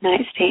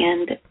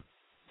nightstand.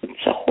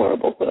 It's a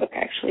horrible book,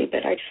 actually,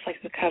 but I just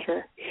like the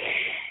cover.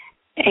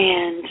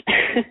 And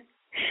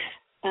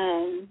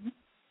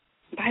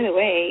by the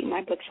way,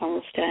 my book's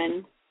almost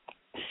done,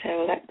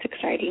 so that's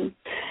exciting.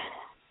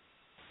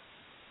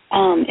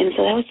 And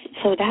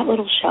so that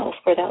little shelf,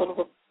 or that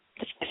little,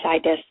 that's my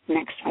side desk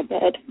next to my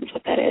bed, is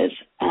what that is.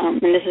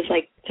 And this is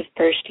like the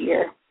first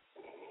year.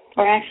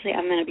 Or actually,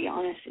 I'm going to be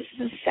honest, this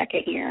is the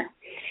second year.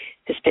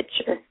 This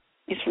picture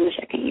is from the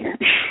second year.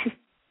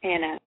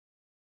 And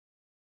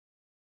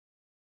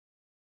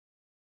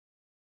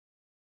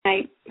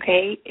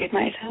it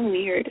might sound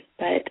weird,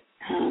 but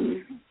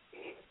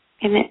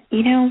and that,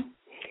 you know,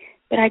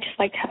 but I just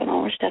liked having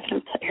all her stuff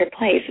in her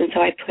place, and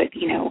so I put,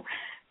 you know,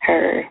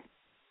 her,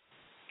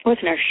 it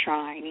wasn't her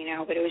shrine, you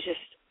know, but it was just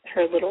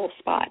her little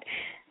spot,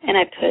 and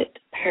I put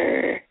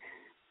her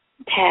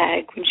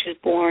tag when she was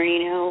born,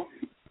 you know,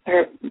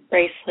 her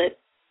bracelet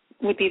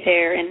would be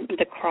there, and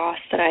the cross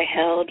that I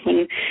held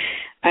when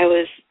I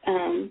was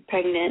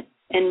pregnant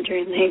and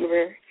during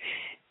labor,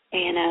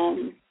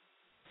 and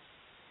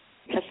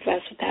that's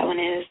what that one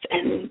is.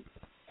 And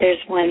there's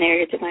one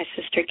there that my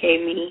sister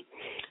gave me.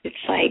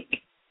 It's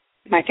like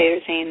my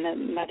favorite saying, the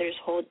mothers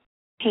hold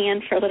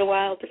hand for a little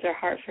while, but their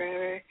heart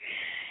forever.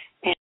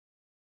 And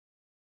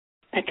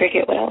I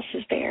forget what else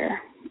is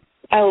there.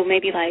 Oh,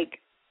 maybe like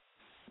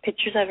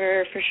pictures of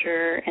her for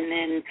sure, and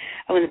then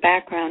in the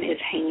background is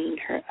hanging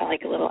her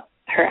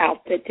her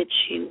outfit that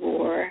she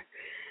wore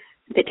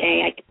the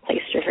day I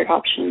placed her for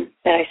adoption,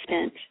 that I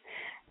spent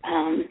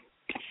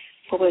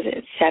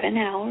 7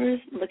 hours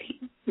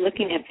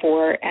looking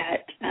for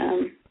at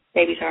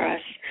Babies R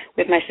Us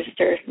with my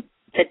sister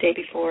the day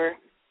before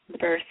the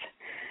birth.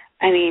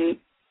 I mean,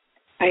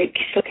 I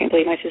still can't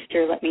believe my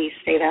sister let me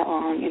stay that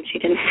long, and she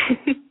didn't.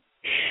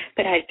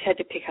 But I had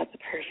to pick out the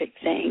perfect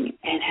thing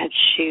and had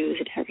shoes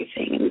and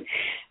everything. And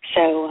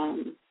so,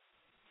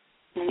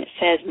 and it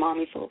says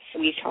Mommy's Little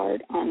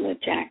Sweetheart on the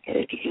jacket,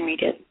 if you can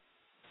read it.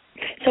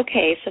 It's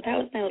okay. So that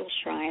was my little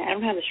shrine. I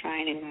don't have the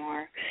shrine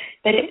anymore,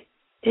 but it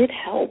did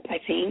help, I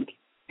think.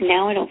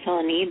 Now I don't feel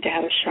a need to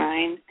have a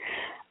shrine.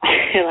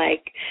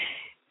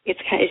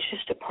 It's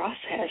just a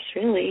process,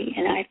 really.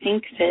 And I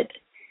think that,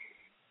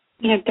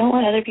 you know, don't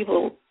let other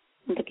people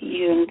look at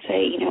you and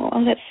say, you know,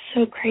 oh, that's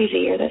so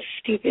crazy or that's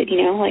stupid, you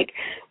know, like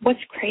what's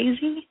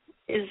crazy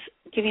is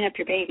giving up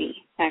your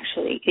baby,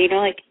 actually. You know,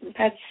 like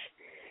that's,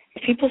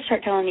 if people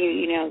start telling you,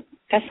 you know,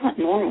 that's not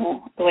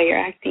normal the way you're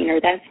acting, or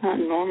that's not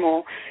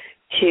normal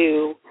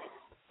to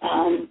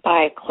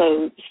buy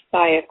clothes,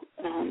 buy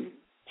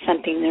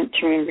something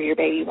to remember your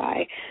baby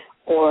by,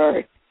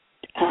 or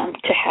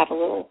to have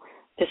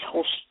this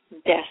whole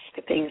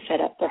desk thing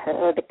set up for her,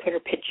 or to put her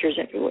pictures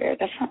everywhere.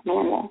 That's not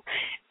normal.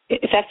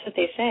 If that's what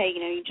they say,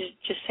 you know, you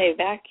just say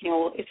back, you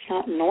know, it's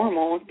not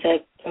normal to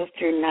go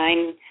through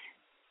 9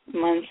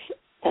 months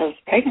of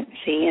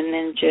pregnancy and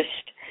then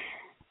just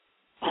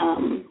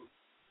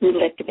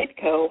let the bed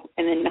go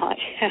and then not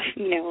have,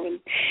 you know,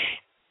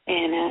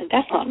 and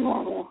that's not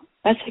normal.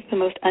 That's like the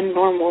most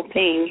unnormal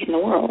thing in the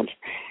world.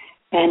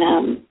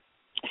 And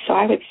so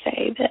I would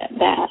say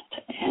that.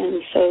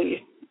 And so you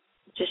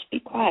just be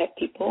quiet,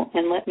 people,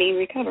 and let me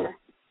recover.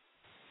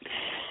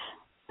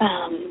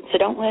 So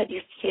don't let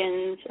your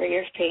friends or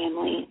your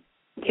family,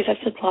 because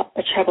that's a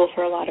trouble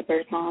for a lot of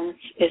birth moms,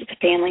 is the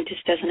family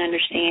just doesn't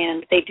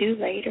understand. They do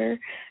later,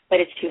 but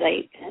it's too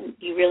late. And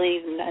you really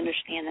need them to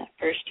understand that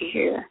first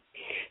year,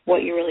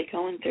 what you're really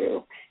going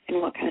through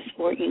and what kind of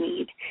support you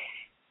need.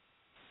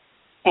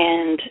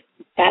 And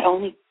that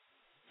only,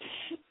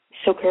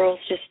 so girls,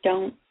 just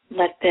don't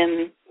let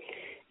them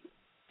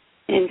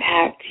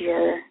impact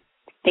your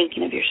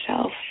thinking of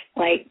yourself.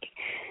 Like,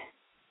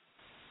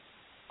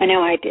 I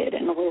know I did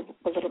in a little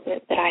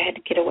bit, but I had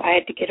to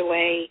get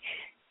away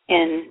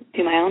and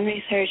do my own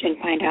research and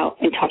find out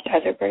and talk to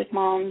other birth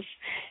moms,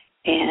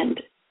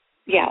 and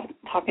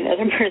talking to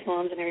other birth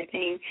moms and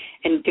everything,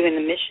 and doing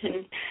the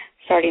mission,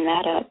 starting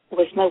that up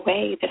was my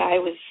way that I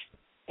was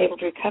able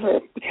to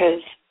recover,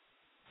 because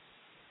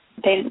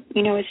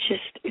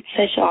it's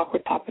such an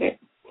awkward topic,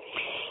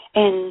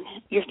 and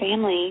your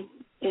family,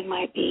 it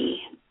might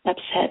be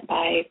upset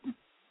by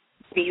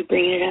you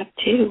bringing it up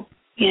too,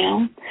 you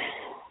know.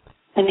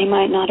 And they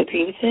might not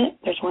agree with it.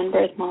 There's one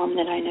birth mom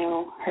that I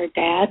know, her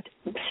dad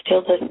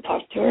still doesn't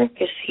talk to her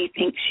because he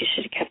thinks she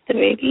should have kept the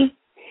baby.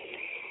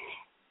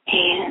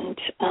 And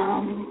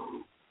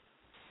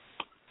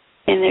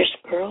there's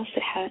girls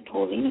that haven't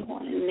told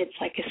anyone, and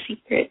it's like a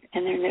secret,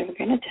 and they're never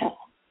going to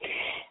tell.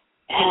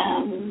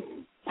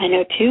 I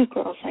know 2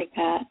 girls like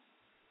that,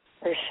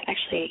 or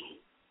actually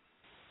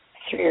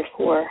 3 or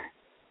 4.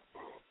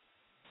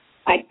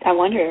 I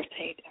wonder if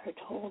they are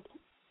told.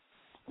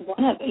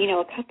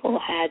 A couple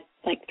had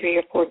like 3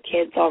 or 4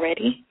 kids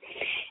already,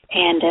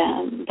 and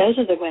those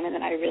are the women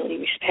that I really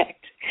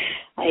respect,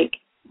 like,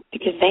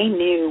 because they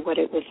knew what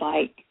it was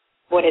like,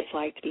 what it's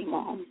like to be a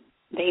mom.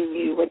 They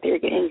knew what they were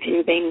getting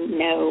into. They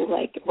know,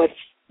 like, what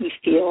you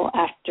feel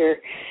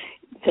after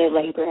the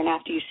labor and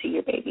after you see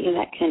your baby and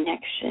that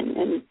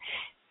connection,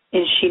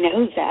 and she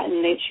knows that,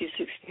 and she's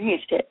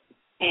experienced it,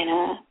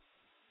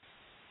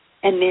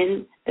 and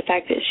then the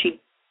fact that she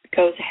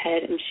goes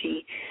ahead and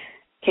she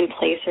can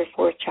place her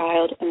 4th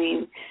child. I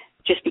mean,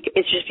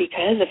 it's just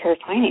because of her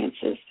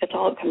finances. That's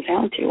all it comes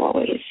down to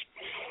always.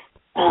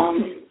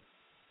 And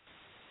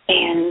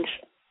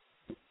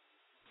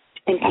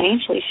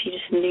financially, she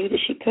just knew that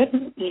she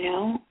couldn't, you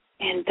know.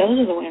 And those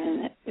are the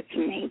women that it's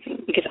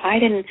amazing, because I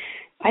didn't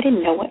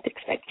know what to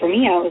expect. For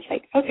me, I was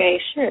like, okay,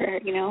 sure,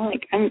 you know,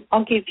 like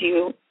I'll give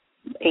you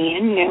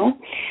Anne, you know,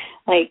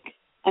 like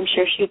I'm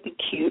sure she'll be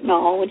cute and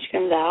all when she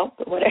comes out,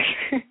 but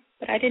whatever.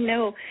 but I didn't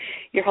know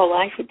your whole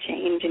life would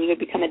change and you would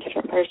become a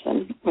different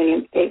person when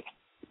you gave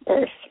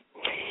birth.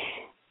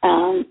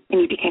 And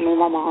you became a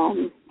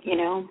mom, you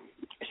know.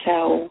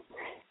 So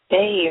I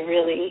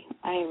really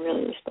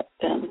respect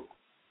them.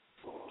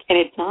 And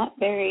it's not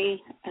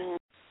very,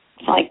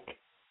 it's like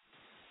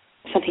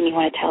something you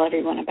want to tell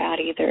everyone about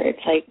either.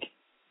 It's like,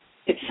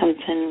 it's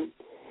something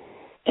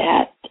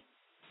that,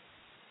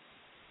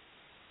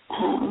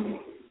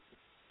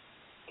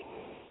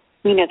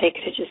 you know, they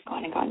could have just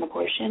gone and gotten an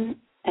abortion,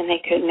 and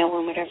no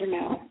one would ever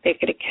know. They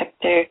could have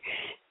kept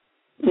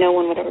no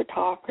one would ever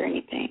talk or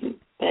anything,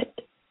 but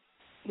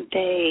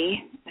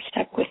they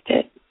stuck with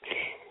it.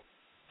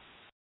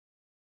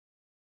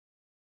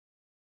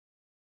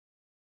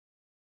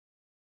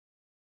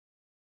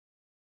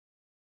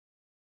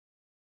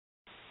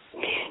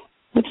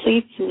 Which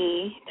leads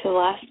me to the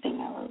last thing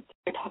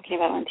we're talking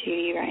about on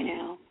TV right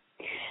now.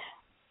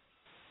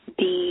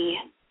 The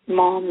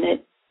mom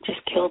that just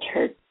killed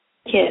her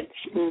kids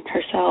and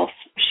herself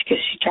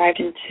because she drove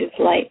into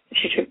the lake.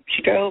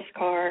 She drove the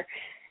car,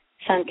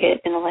 sunk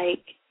it in the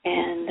lake,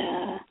 and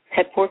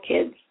had 4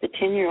 kids. The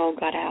 10-year-old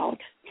got out,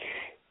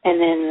 and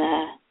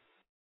then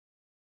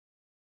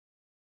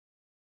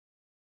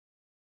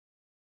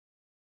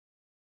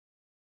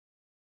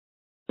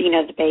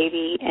the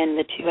baby and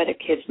the 2 other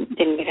kids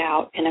didn't get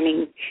out. And I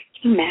mean,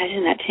 can you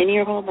imagine that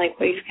 10-year-old? Like,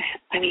 but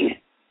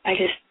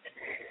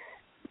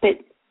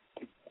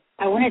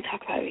I want to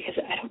talk about it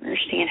because I don't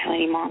understand how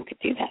any mom could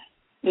do that,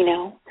 you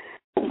know?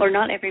 Or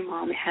not every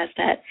mom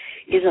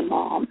is a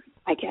mom,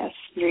 I guess.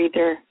 You're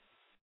either,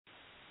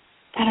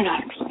 I don't know how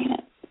to explain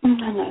it. I'm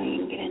not even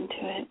going to get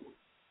into it.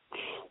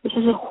 This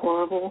is a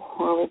horrible,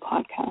 horrible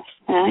podcast,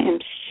 and I am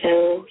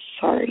so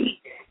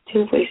sorry to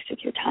have wasted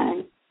your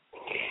time.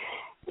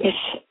 If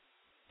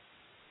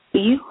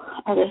you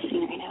are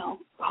listening right now,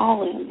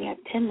 call in. We have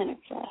 10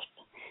 minutes left,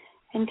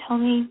 and tell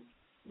me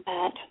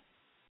that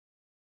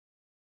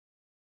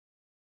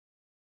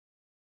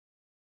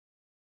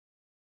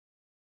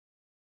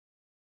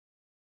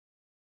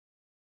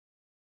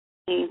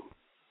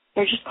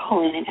or just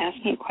call in and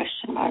ask me a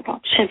question about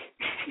adoption.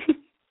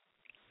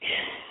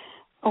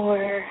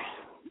 Or,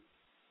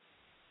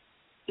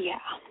 yeah,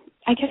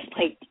 I guess,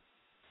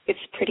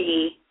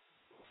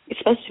 it's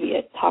supposed to be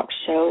a talk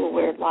show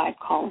where live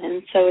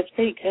call-in, so it's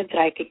pretty good that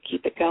I could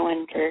keep it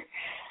going for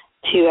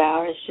 2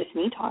 hours, just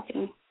me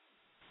talking.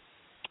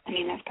 I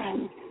mean, I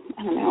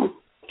don't know.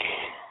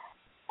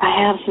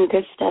 I have some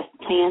good stuff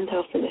planned,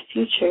 though, for the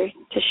future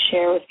to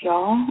share with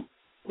y'all,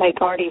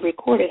 already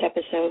recorded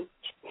episodes,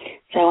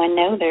 so I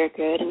know they're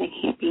good and they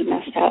can't be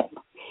messed up.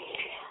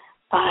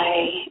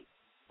 I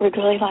would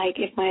really like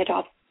if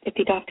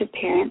the adoptive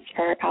parents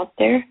are out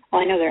there.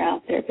 Well, I know they're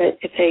out there, but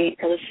if they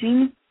are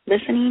listening,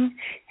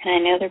 and I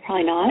know they're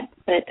probably not,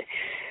 but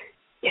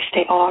if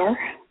they are,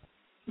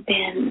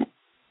 then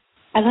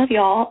I love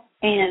y'all,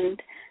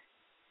 and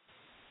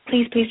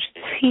please, please,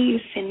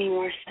 please send me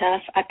more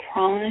stuff. I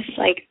promise,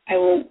 I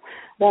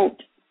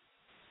won't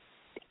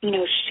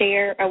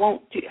share. I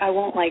won't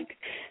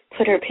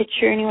put her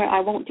picture anywhere. I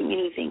won't do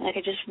anything. I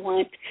just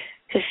want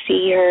to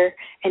see her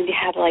and to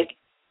have,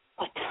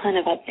 a ton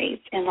of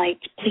updates. And,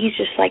 please,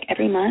 just,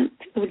 every month,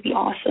 it would be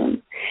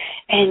awesome.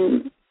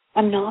 And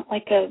I'm not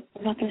I'm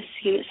not going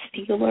to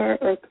steal her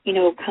or,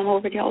 come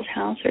over to y'all's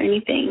house or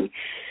anything.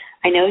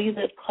 I know you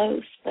live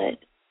close, but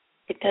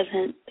it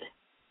doesn't,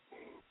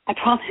 I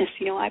promise,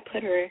 I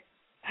put her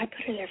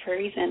there for a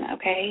reason,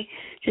 okay?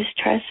 Just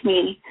trust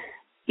me.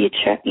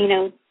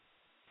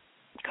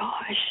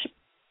 Gosh,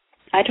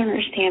 I don't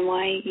understand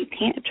why you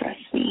can't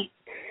trust me.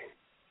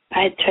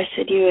 I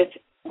trusted you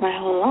with my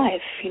whole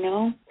life,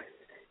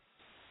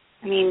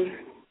 I mean,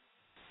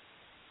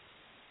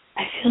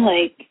 I feel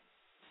like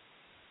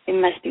it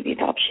must be the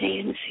adoption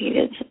agency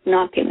that's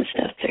not getting the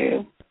stuff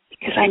through,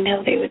 because I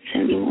know they would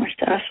send me more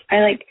stuff.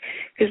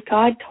 Because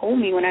God told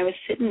me when I was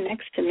sitting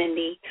next to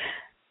Mindy,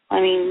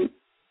 I mean,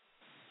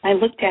 I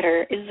looked at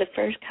her. It was the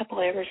first couple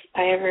I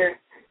ever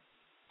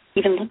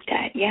even looked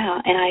at,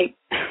 yeah. And I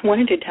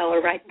wanted to tell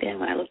her right then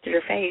when I looked at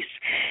her face,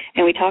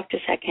 and we talked a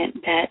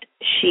second, that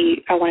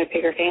I wanted a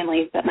bigger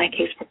family, but my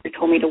caseworker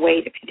told me to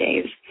wait a few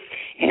days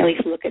and at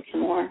least look at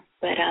some more.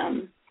 But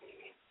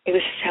it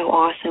was so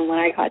awesome when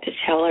I got to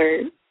tell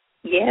her,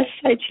 yes,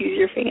 I choose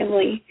your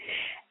family.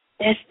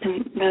 That's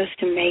the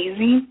most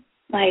amazing,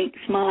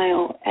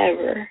 smile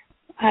ever.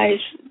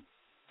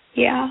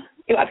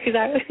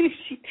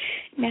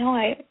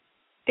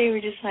 They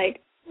were just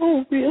like,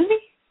 oh, really?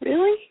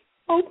 Really?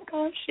 Oh, my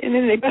gosh. And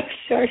then they both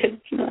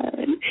started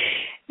smiling.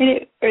 And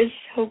it was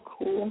so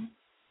cool.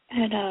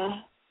 And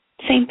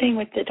same thing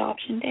with the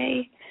adoption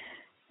day.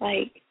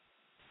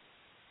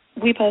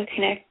 We both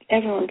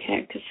everyone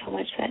connected so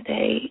much that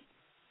day.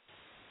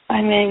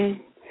 I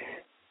mean,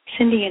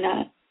 Mindy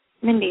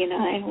and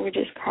I were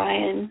just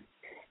crying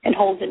and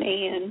holding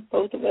Ann,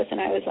 both of us. And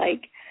I was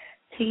like,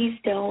 please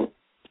don't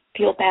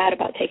feel bad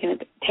about taking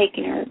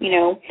her,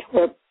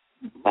 or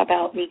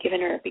about me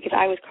giving her, because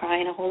I was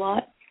crying a whole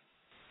lot.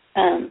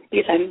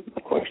 Because I'm,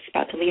 of course,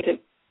 about to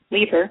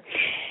leave her.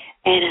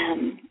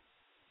 And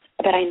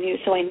but I knew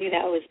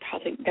that was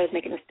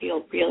making her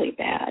feel really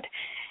bad.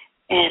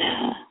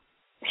 And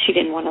she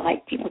didn't want to,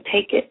 like,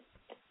 take it,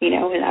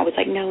 and I was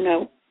like,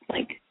 no,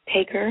 like,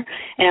 take her.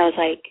 And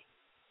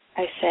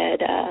I said,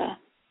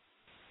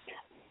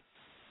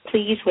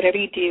 please, whatever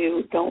you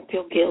do, don't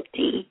feel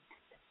guilty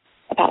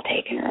about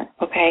taking her,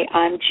 okay?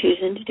 I'm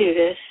choosing to do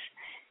this,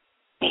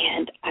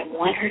 and I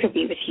want her to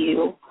be with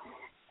you.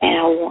 And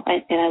I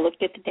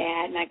looked at the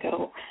dad, and I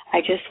go, I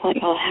just want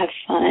y'all to have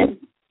fun.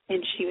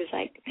 And she was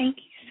like, thank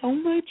you so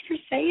much for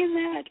saying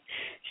that.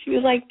 She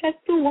was like, that's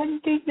the one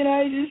thing that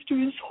I just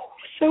was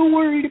so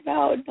worried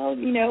about, and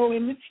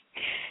it's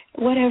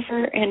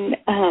whatever. And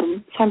so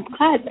I'm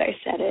glad that I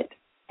said it.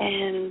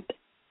 And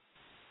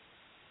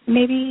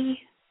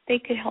maybe they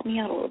could help me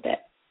out a little bit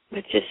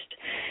with just,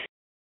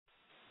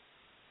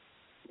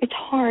 it's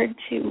hard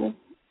to,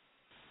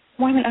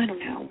 I don't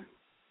know.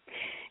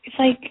 It's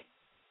like,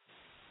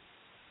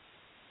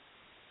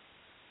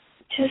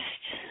 just,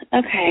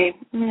 okay,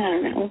 I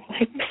don't know,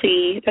 like,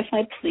 plea, that's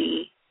my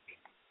plea.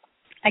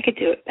 I could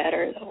do it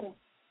better, though.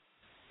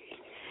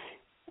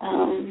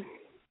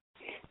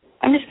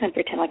 I'm just going to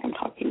pretend like I'm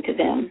talking to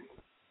them.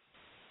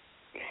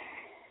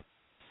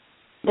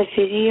 The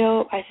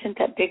video, I sent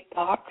that big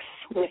box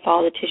with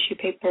all the tissue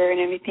paper and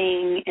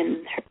everything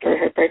for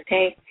her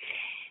birthday,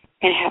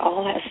 and it had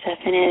all that stuff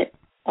in it.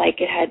 Like,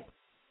 it had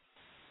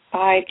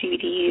 5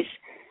 DVDs,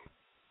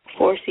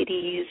 4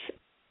 CDs,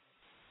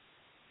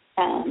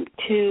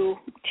 2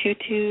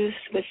 tutus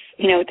with,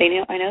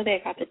 I know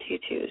they got the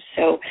tutus.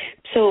 So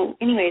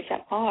anyways,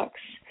 that box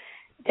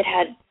that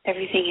had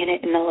everything in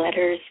it and the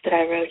letters that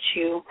I wrote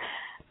you,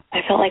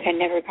 I felt like I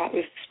never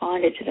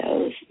responded to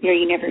those.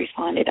 You never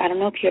responded. I don't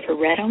know if you ever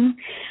read them.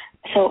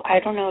 So I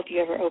don't know if you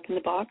ever opened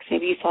the box.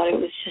 Maybe you thought it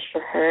was just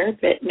for her,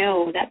 but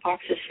no, that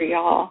box is for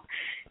y'all.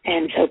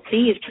 And so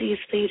please, please,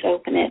 please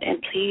open it,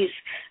 and please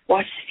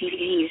watch the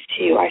DVDs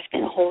too. I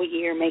spent a whole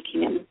year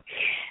making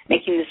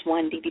this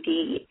one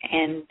DVD,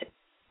 and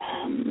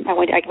I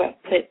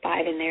put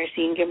 5 in there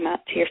so you can give them out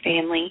to your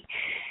family.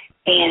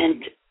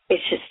 And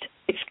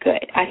it's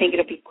good. I think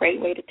it'll be a great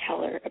way to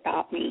tell her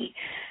about me.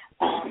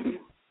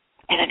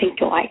 And I think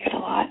you'll like it a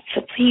lot.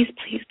 So please,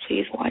 please,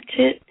 please watch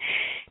it.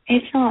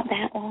 It's not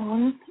that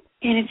long,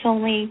 and it's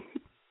only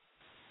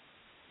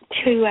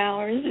 2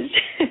 hours.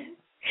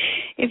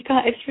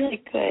 It's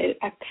really good.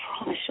 I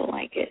promise you'll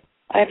like it.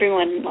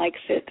 Everyone likes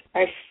it.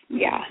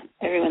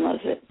 Everyone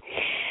loves it.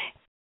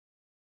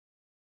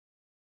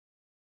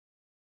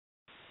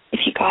 If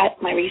you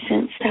got my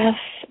recent stuff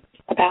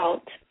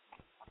about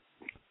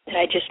that,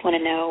 I just want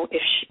to know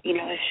if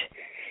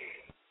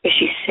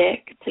she's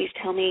sick, please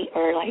tell me.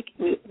 Or like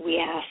we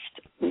asked,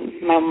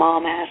 my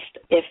mom asked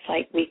if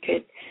we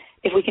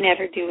can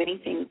ever do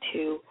anything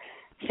to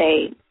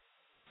say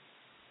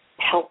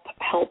help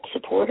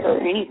support her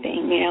or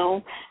anything,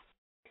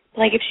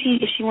 Like if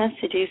she wants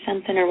to do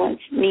something or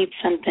needs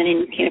something and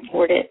you can't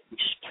afford it,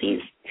 just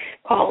please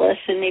call us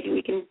and maybe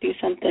we can do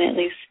something. At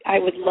least I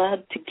would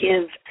love to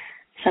give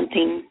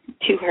something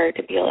to her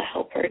to be able to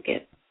help her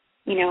get,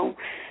 if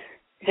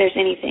there's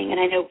anything. And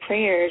I know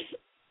prayers,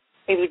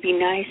 it would be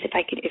nice if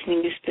we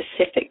knew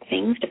specific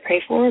things to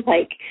pray for.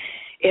 Like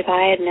if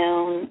I had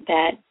known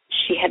that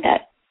she had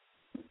that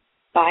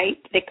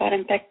bite that got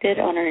infected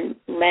on her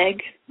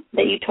leg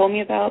that you told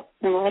me about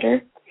in the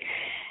letter,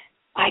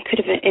 I could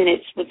have been, and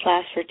it would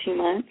last for 2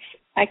 months,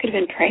 I could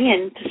have been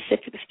praying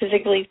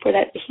specifically for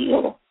that to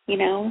heal,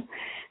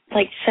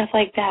 like stuff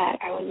like that.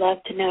 I would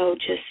love to know.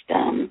 Just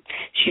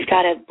she's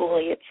got a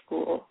bully at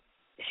school.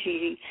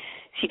 She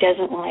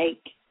doesn't like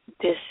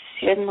this.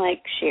 She doesn't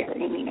like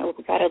sharing. We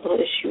got a little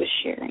issue with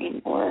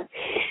sharing, or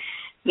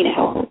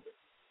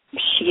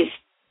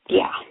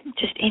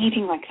just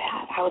anything like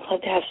that. I would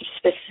love to have some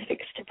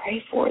specifics to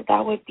pray for.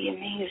 That would be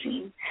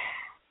amazing.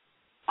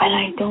 And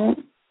I know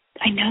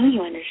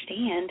you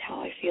understand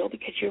how I feel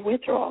because you're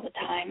with her all the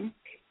time.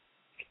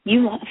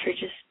 You love her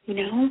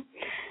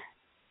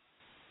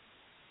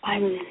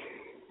I'm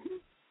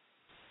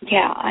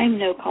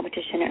no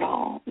competition at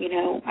all.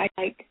 I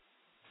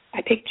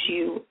picked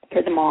you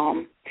for the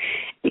mom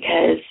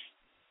because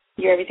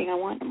you're everything I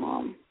want in a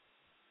mom.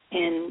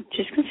 And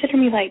just consider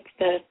me like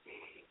the,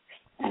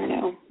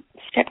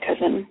 step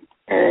cousin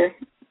or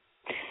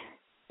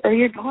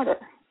your daughter.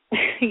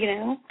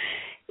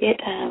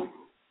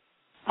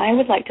 I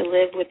would like to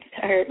live with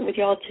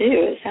y'all too.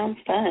 It sounds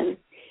fun.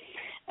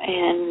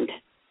 And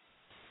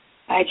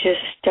I just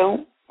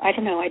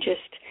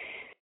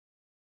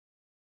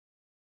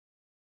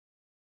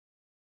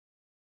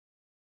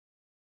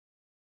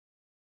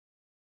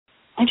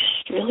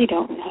really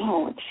don't know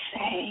what to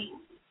say.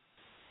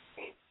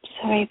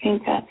 So I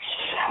think that's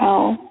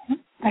how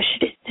I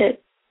should end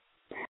it.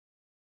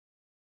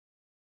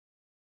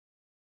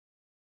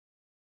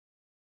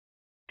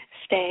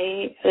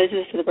 This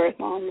is to the birth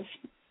moms,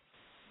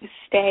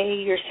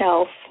 stay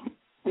yourself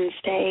and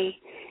stay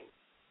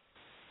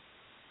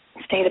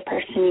the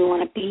person you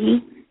want to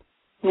be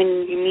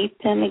when you meet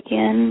them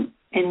again,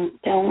 and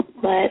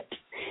don't let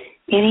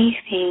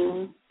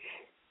anything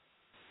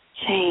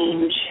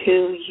change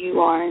who you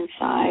are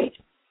inside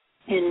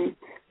and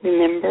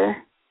remember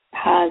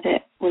how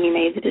that when you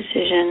made the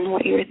decision,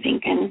 what you were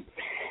thinking,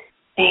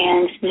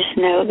 and just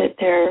know that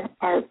there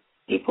are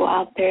people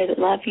out there that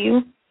love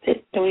you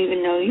that don't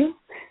even know you,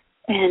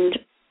 and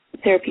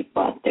there are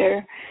people out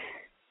there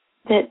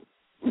that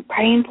are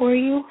praying for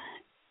you.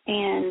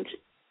 And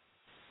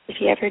if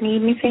you ever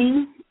need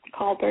anything,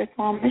 call Birth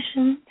Mom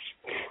Missions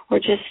or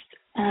just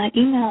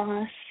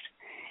email us.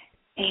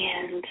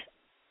 And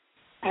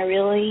I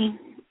really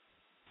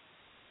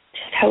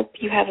just hope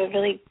you have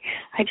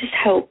I just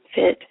hope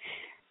that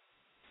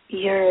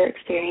your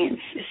experience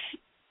is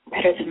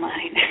better than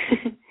mine.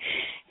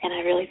 And I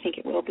really think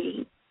it will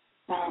be.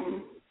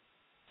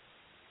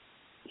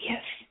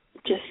 Yes,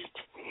 just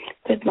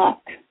good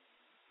luck.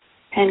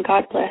 And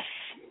God bless.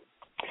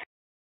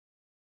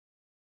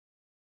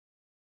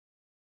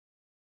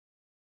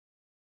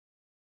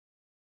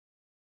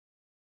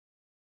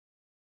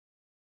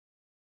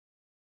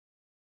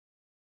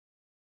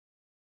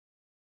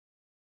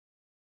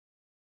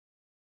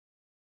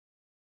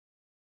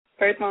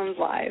 Birth Moms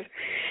Live,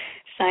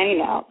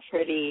 signing out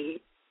for the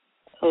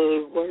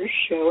worst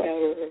show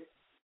ever.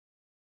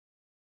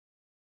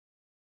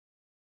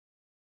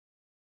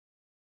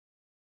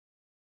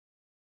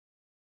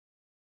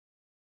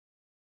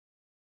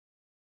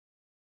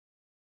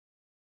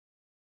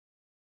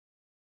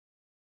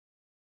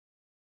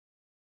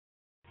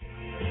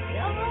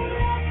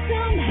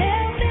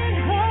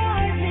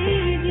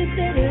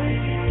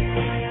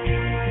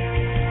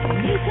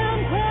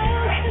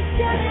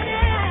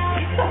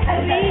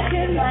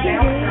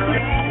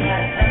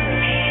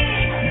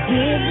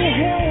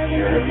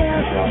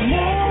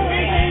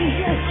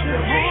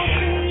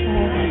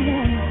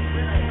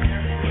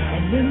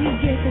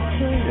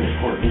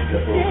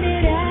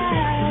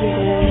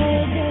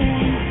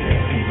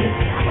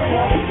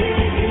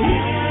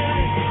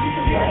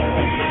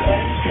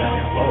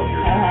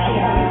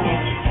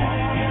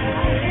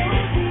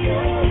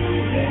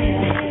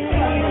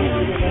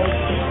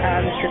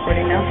 Just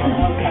recording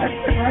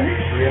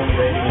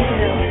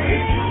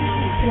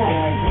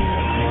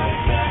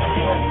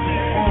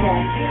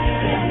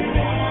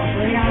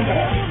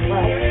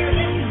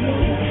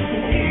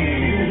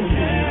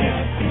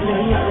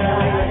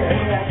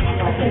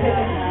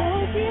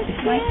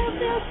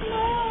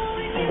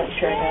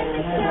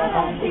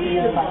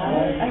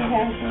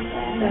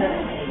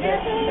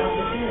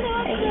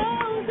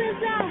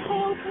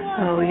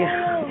Oh,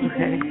 yeah,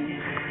 okay.